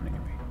 What's this one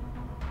anyway?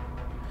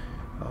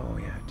 Oh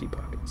yeah, deep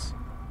pockets.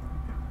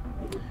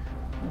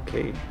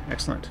 Okay,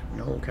 excellent.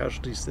 No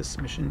casualties this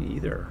mission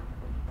either.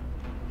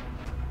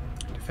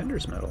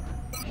 Defender's Medal.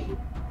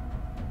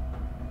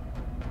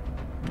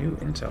 New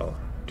intel.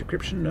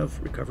 Decryption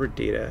of recovered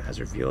data has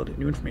revealed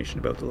new information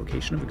about the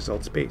location of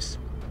EXALT's base.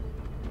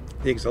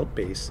 The EXALT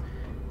base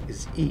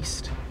is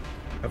east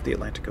of the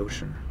Atlantic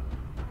Ocean.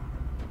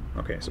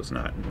 Okay, so it's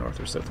not in North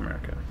or South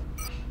America.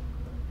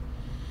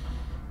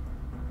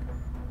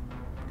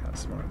 Got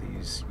some more of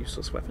these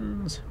useless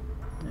weapons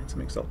and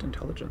some EXALT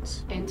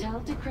intelligence.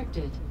 Intel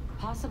decrypted.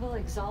 Possible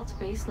EXALT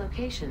base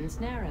locations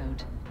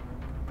narrowed.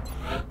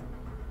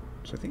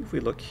 So I think if we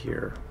look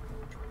here,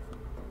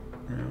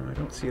 I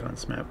don't see it on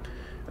this map.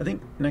 I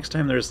think next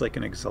time there's like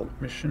an EXALT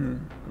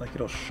mission, like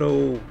it'll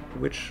show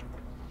which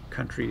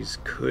countries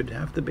could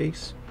have the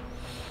base.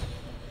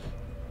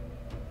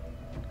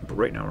 But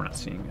right now we're not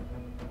seeing it.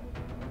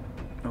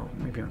 Oh,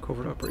 maybe on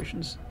covert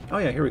operations. Oh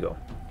yeah, here we go.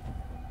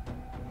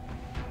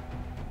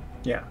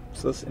 Yeah,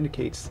 so this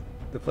indicates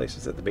the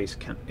places that the base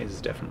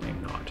is definitely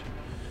not.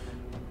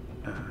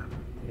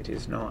 It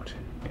is not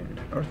in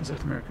North and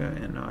South America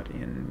and not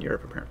in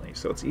Europe apparently.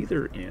 So it's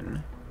either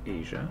in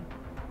Asia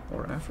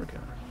or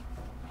Africa.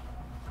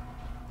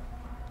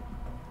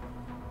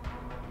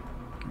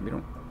 We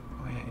don't...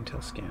 Oh yeah,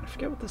 intel scan. I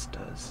forget what this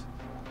does.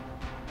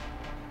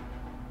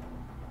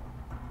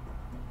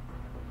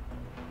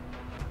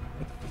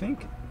 I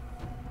think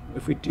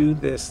if we do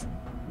this,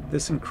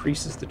 this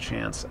increases the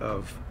chance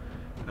of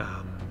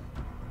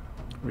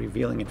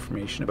revealing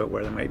information about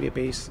where there might be a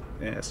base,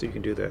 so you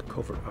can do the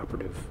covert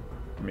operative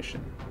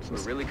mission. So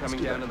We're really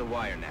coming down to the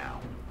wire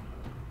now.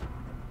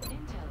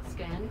 Intel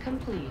scan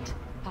complete.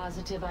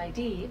 Positive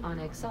ID on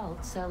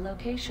EXALT cell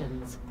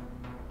locations.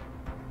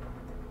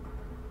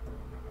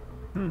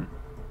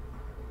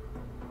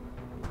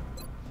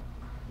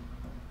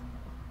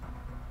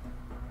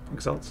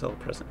 EXALT cell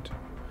present.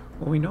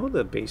 Well, we know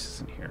the base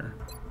is in here.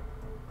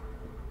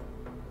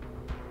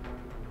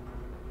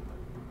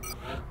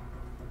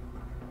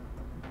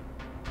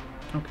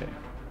 Okay.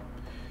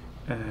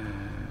 I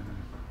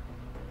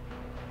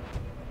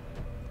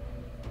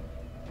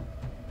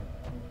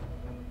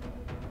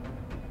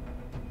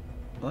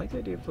like the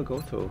idea of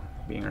Lagotho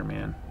being our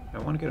man. I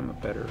want to get him a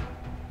better...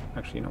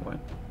 Actually, you know what?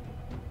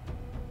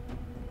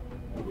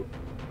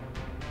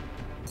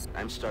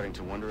 I'm starting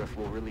to wonder if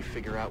we'll really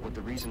figure out what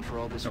the reason for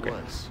all this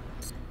was.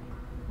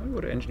 Let me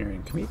go to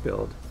engineering. Can we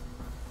build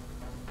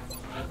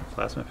a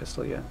plasma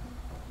pistol yet?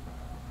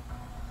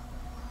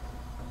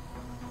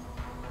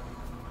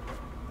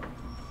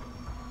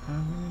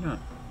 Maybe not.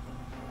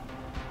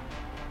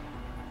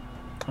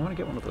 I want to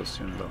get one of those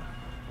soon, though.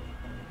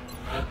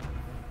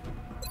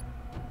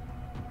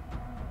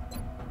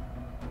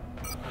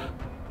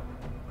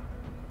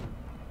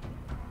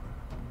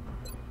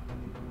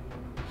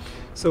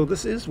 So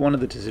this is one of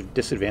the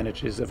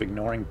disadvantages of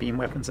ignoring beam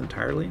weapons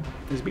entirely.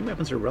 These beam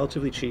weapons are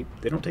relatively cheap,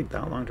 they don't take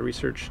that long to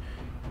research,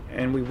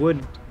 and we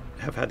would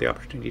have had the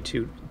opportunity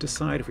to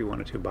decide if we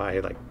wanted to buy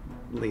like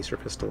laser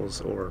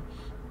pistols or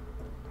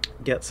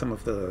get some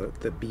of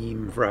the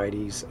beam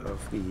varieties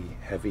of the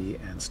heavy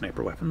and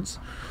sniper weapons.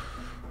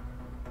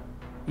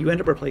 You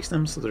end up replacing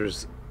them, so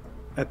there's,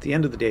 at the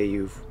end of the day,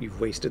 you've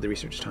wasted the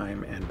research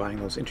time and buying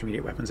those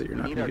intermediate weapons that you're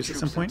not going to use at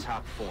some point.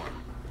 Top form.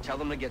 Tell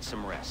them to get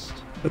some rest.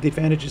 But the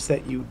advantage is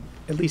that you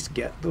at least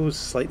get those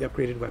slightly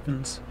upgraded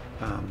weapons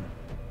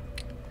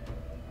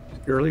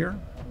earlier,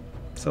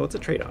 so it's a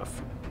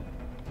trade-off.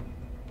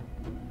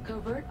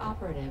 Covert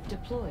operative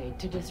deployed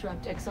to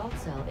disrupt EXALT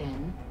cell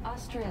in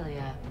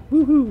Australia.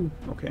 Woohoo!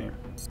 Okay.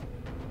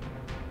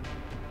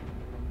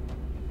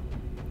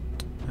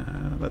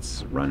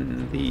 Let's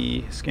run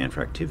the scan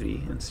for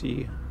activity and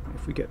see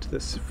if we get to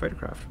this fighter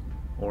craft,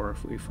 or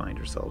if we find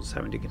ourselves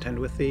having to contend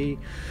with a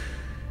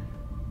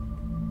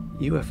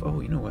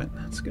UFO. You know what?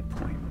 That's a good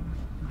point.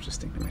 I was just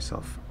thinking to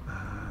myself,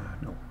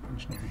 no,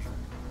 engineering.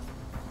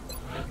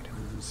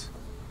 Items.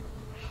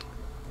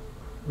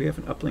 We have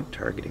an uplink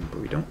targeting, but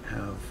we don't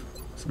have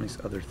some of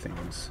these other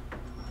things.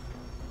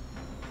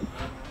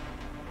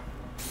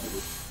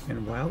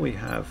 And while we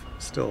have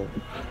still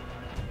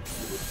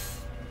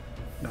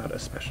not a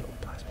special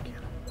plasma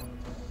cannon,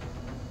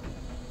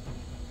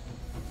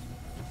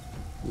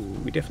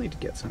 we definitely need to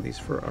get some of these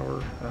for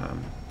our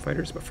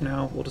fighters, but for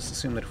now we'll just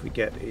assume that if we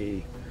get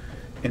a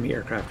enemy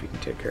aircraft we can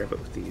take care of it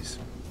with these.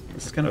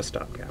 This is kind of a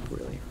stopgap,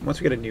 really. Once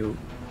we get a new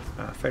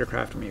fighter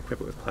craft and we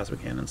equip it with plasma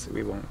cannons,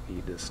 we won't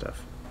need this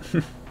stuff.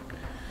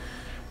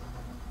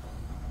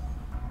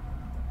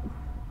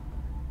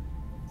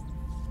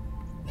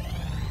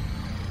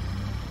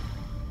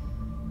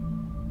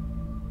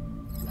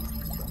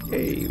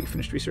 Yay, we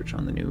finished research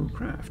on the new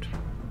craft.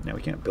 Now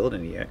we can't build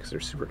any yet because they're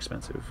super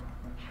expensive.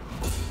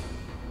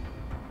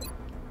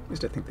 At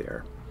least I think they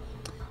are.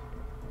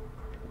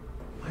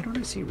 Why don't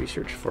I see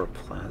research for a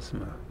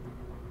plasma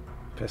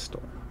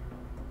pistol?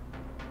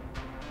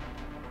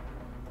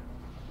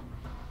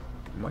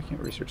 And why can't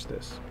we research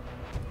this?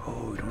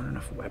 Oh, we don't have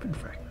enough weapon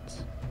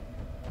fragments.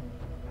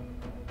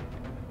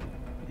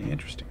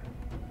 Interesting.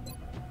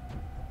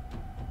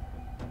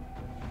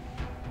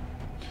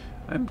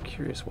 I'm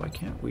curious, why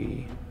can't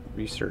we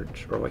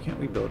research, or why can't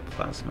we build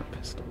plasma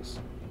pistols?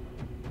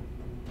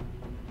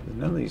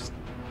 None of these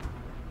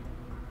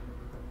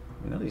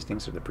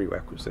things are the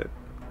prerequisite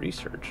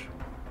research.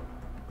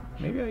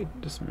 Maybe I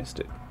just missed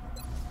it.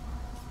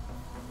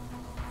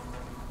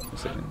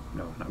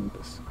 No, not with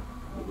this.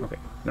 Okay,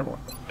 number 1.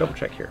 Double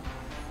check here.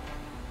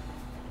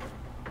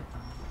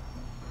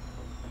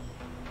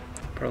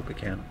 Particle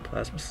cannon,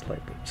 plasma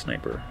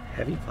sniper,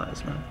 heavy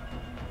plasma,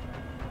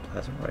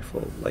 plasma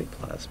rifle, light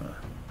plasma.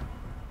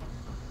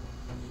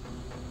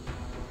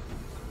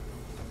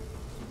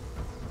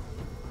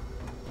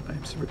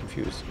 I'm super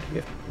confused.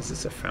 Is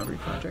this a foundry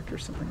project or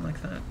something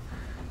like that?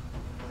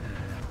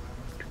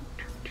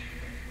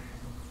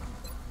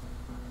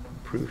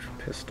 Improved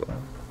pistol.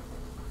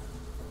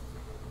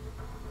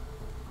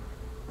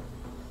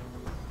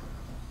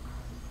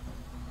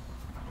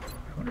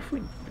 I wonder if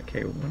we...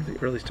 Okay, one of the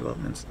earliest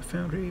developments, the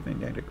foundry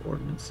magnetic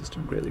ordnance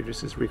system greatly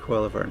reduces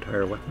recoil of our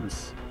entire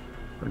weapons,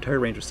 our entire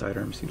range of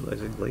sidearms,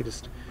 utilizing the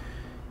latest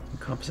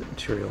composite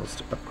materials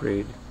to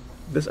upgrade.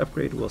 This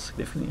upgrade will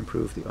significantly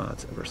improve the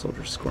odds of our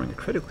soldiers scoring a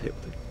critical hit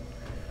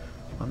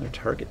on their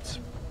targets.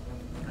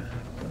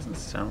 Doesn't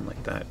sound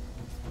like that.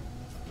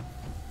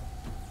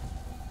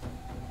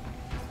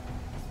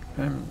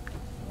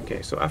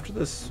 Okay, so after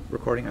this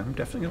recording, I'm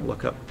definitely going to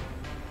look up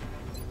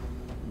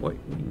what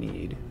we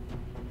need.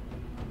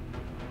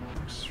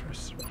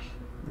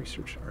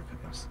 Research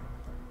archives.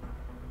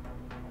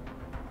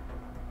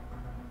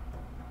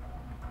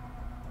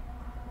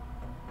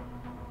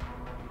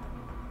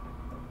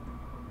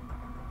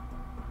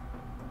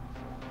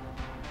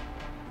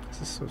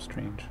 This is so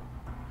strange.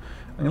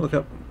 I'm going to look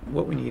up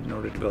what we need in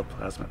order to build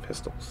plasma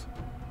pistols.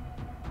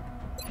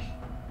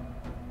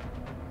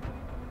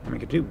 And we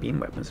could do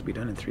beam weapons, it'd be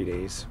done in 3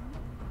 days.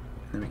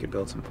 And then we could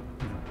build some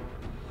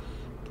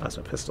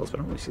plasma pistols, but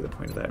I don't really see the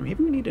point of that.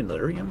 Maybe we need an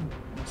Illyrium?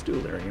 Let's do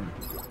Illyrium.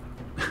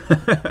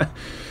 I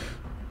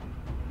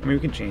mean, we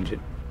can change it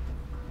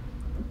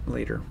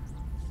later.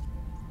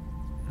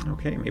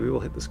 Okay, maybe we'll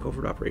hit this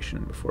covert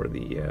operation before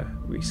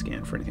we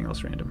scan for anything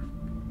else random.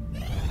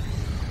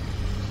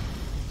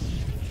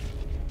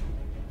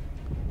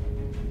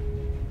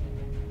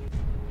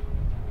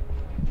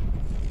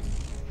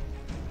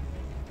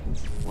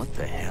 What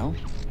the hell?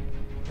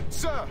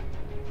 Sir!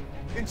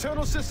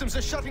 Internal systems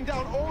are shutting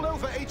down all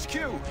over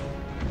HQ!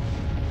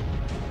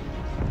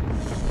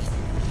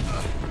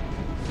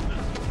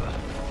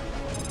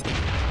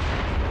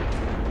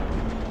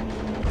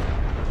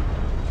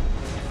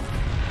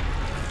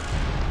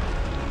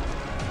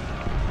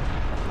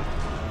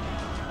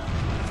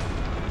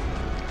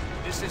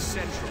 This is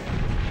Central.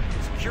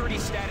 Security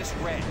status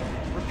red.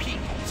 Repeat.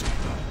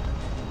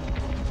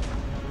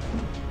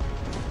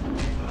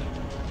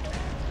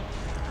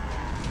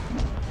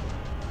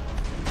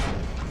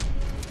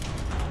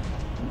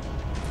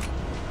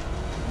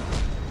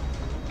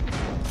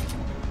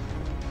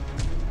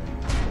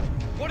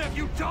 What have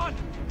you done?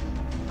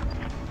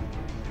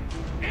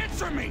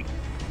 Answer me!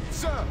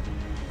 Sir!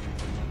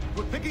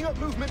 We're picking up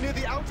movement near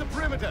the outer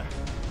perimeter.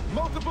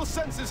 Multiple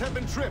sensors have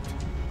been tripped.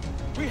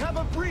 We have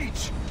a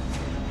breach!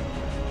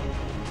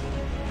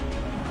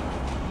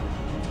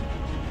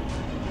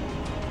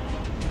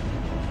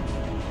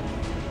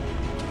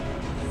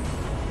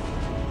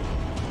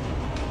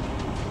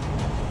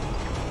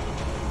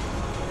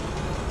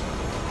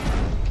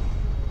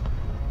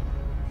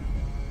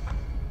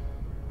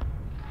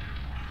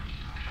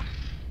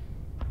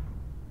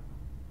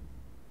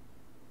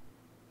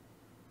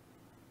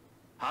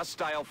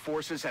 Hostile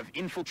forces have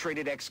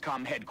infiltrated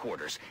XCOM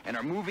headquarters and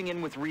are moving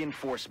in with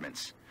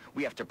reinforcements.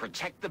 We have to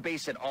protect the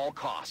base at all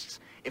costs.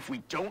 If we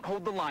don't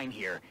hold the line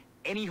here,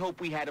 any hope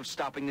we had of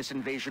stopping this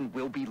invasion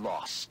will be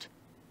lost.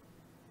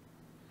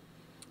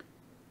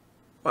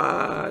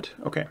 What?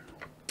 Okay.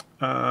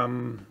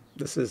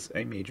 This is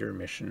a major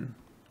mission.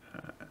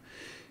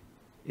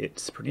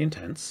 It's pretty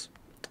intense.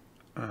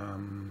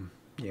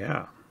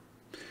 Yeah.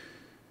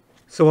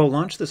 So I'll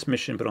launch this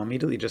mission, but I'll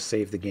immediately just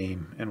save the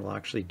game, and we'll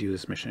actually do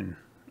this mission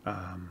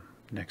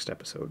next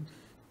episode.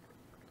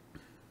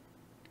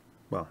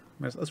 Well,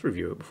 let's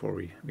review it before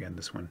we end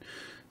this one.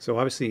 So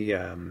obviously,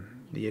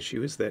 the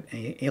issue is that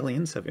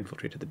aliens have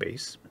infiltrated the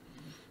base.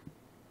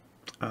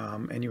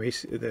 Anyway,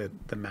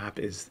 the map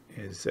is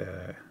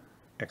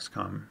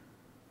XCOM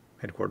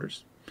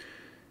headquarters.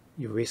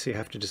 You basically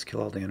have to just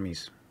kill all the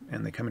enemies,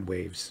 and they come in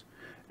waves.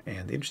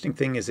 And the interesting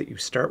thing is that you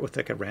start with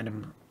like a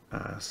random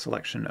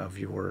selection of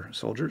your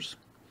soldiers,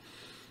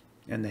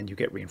 and then you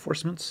get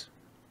reinforcements.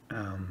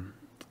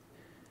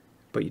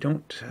 But you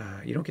don't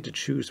get to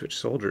choose which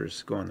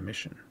soldiers go on the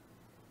mission.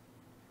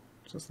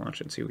 So let's launch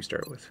it and see who we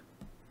start with.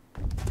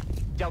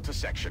 Delta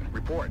Section,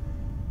 report.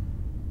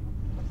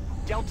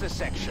 Delta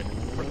Section,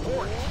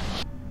 report.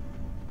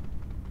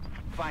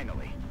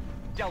 Finally,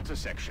 Delta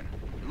Section.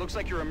 It looks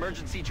like your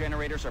emergency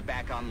generators are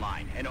back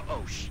online. And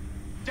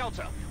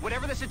Delta,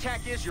 whatever this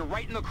attack is, you're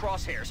right in the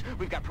crosshairs.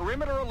 We've got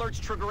perimeter alerts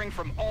triggering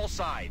from all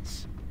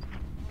sides.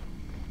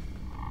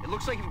 It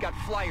looks like you've got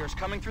flyers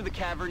coming through the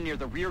cavern near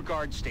the rear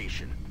guard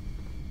station.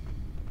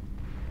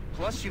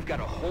 Plus, you've got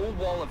a whole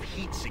wall of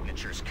heat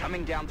signatures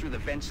coming down through the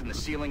vents in the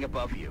ceiling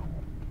above you.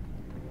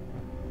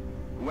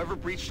 Whoever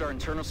breached our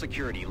internal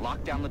security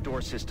locked down the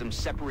door system,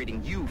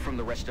 separating you from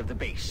the rest of the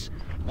base.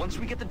 Once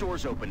we get the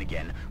doors open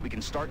again, we can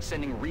start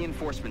sending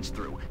reinforcements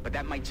through, but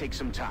that might take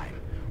some time.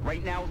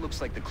 Right now, it looks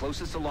like the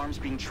closest alarms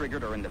being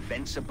triggered are in the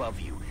vents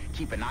above you.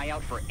 Keep an eye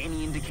out for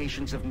any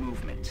indications of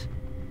movement.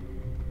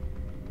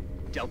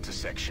 Delta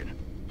Section,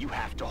 you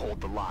have to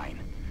hold the line.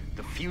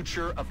 The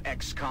future of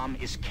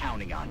XCOM is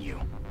counting on you.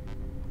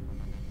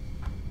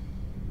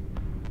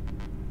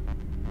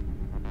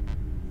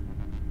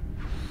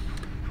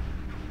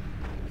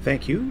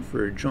 Thank you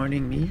for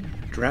joining me,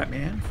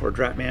 Dratman, for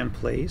Dratman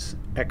Plays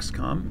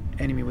XCOM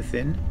Enemy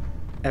Within,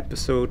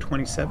 Episode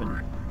 27.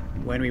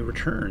 When we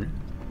return,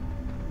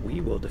 we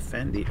will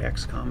defend the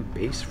XCOM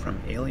base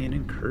from alien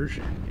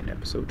incursion in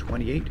Episode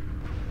 28.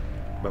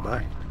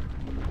 Bye-bye.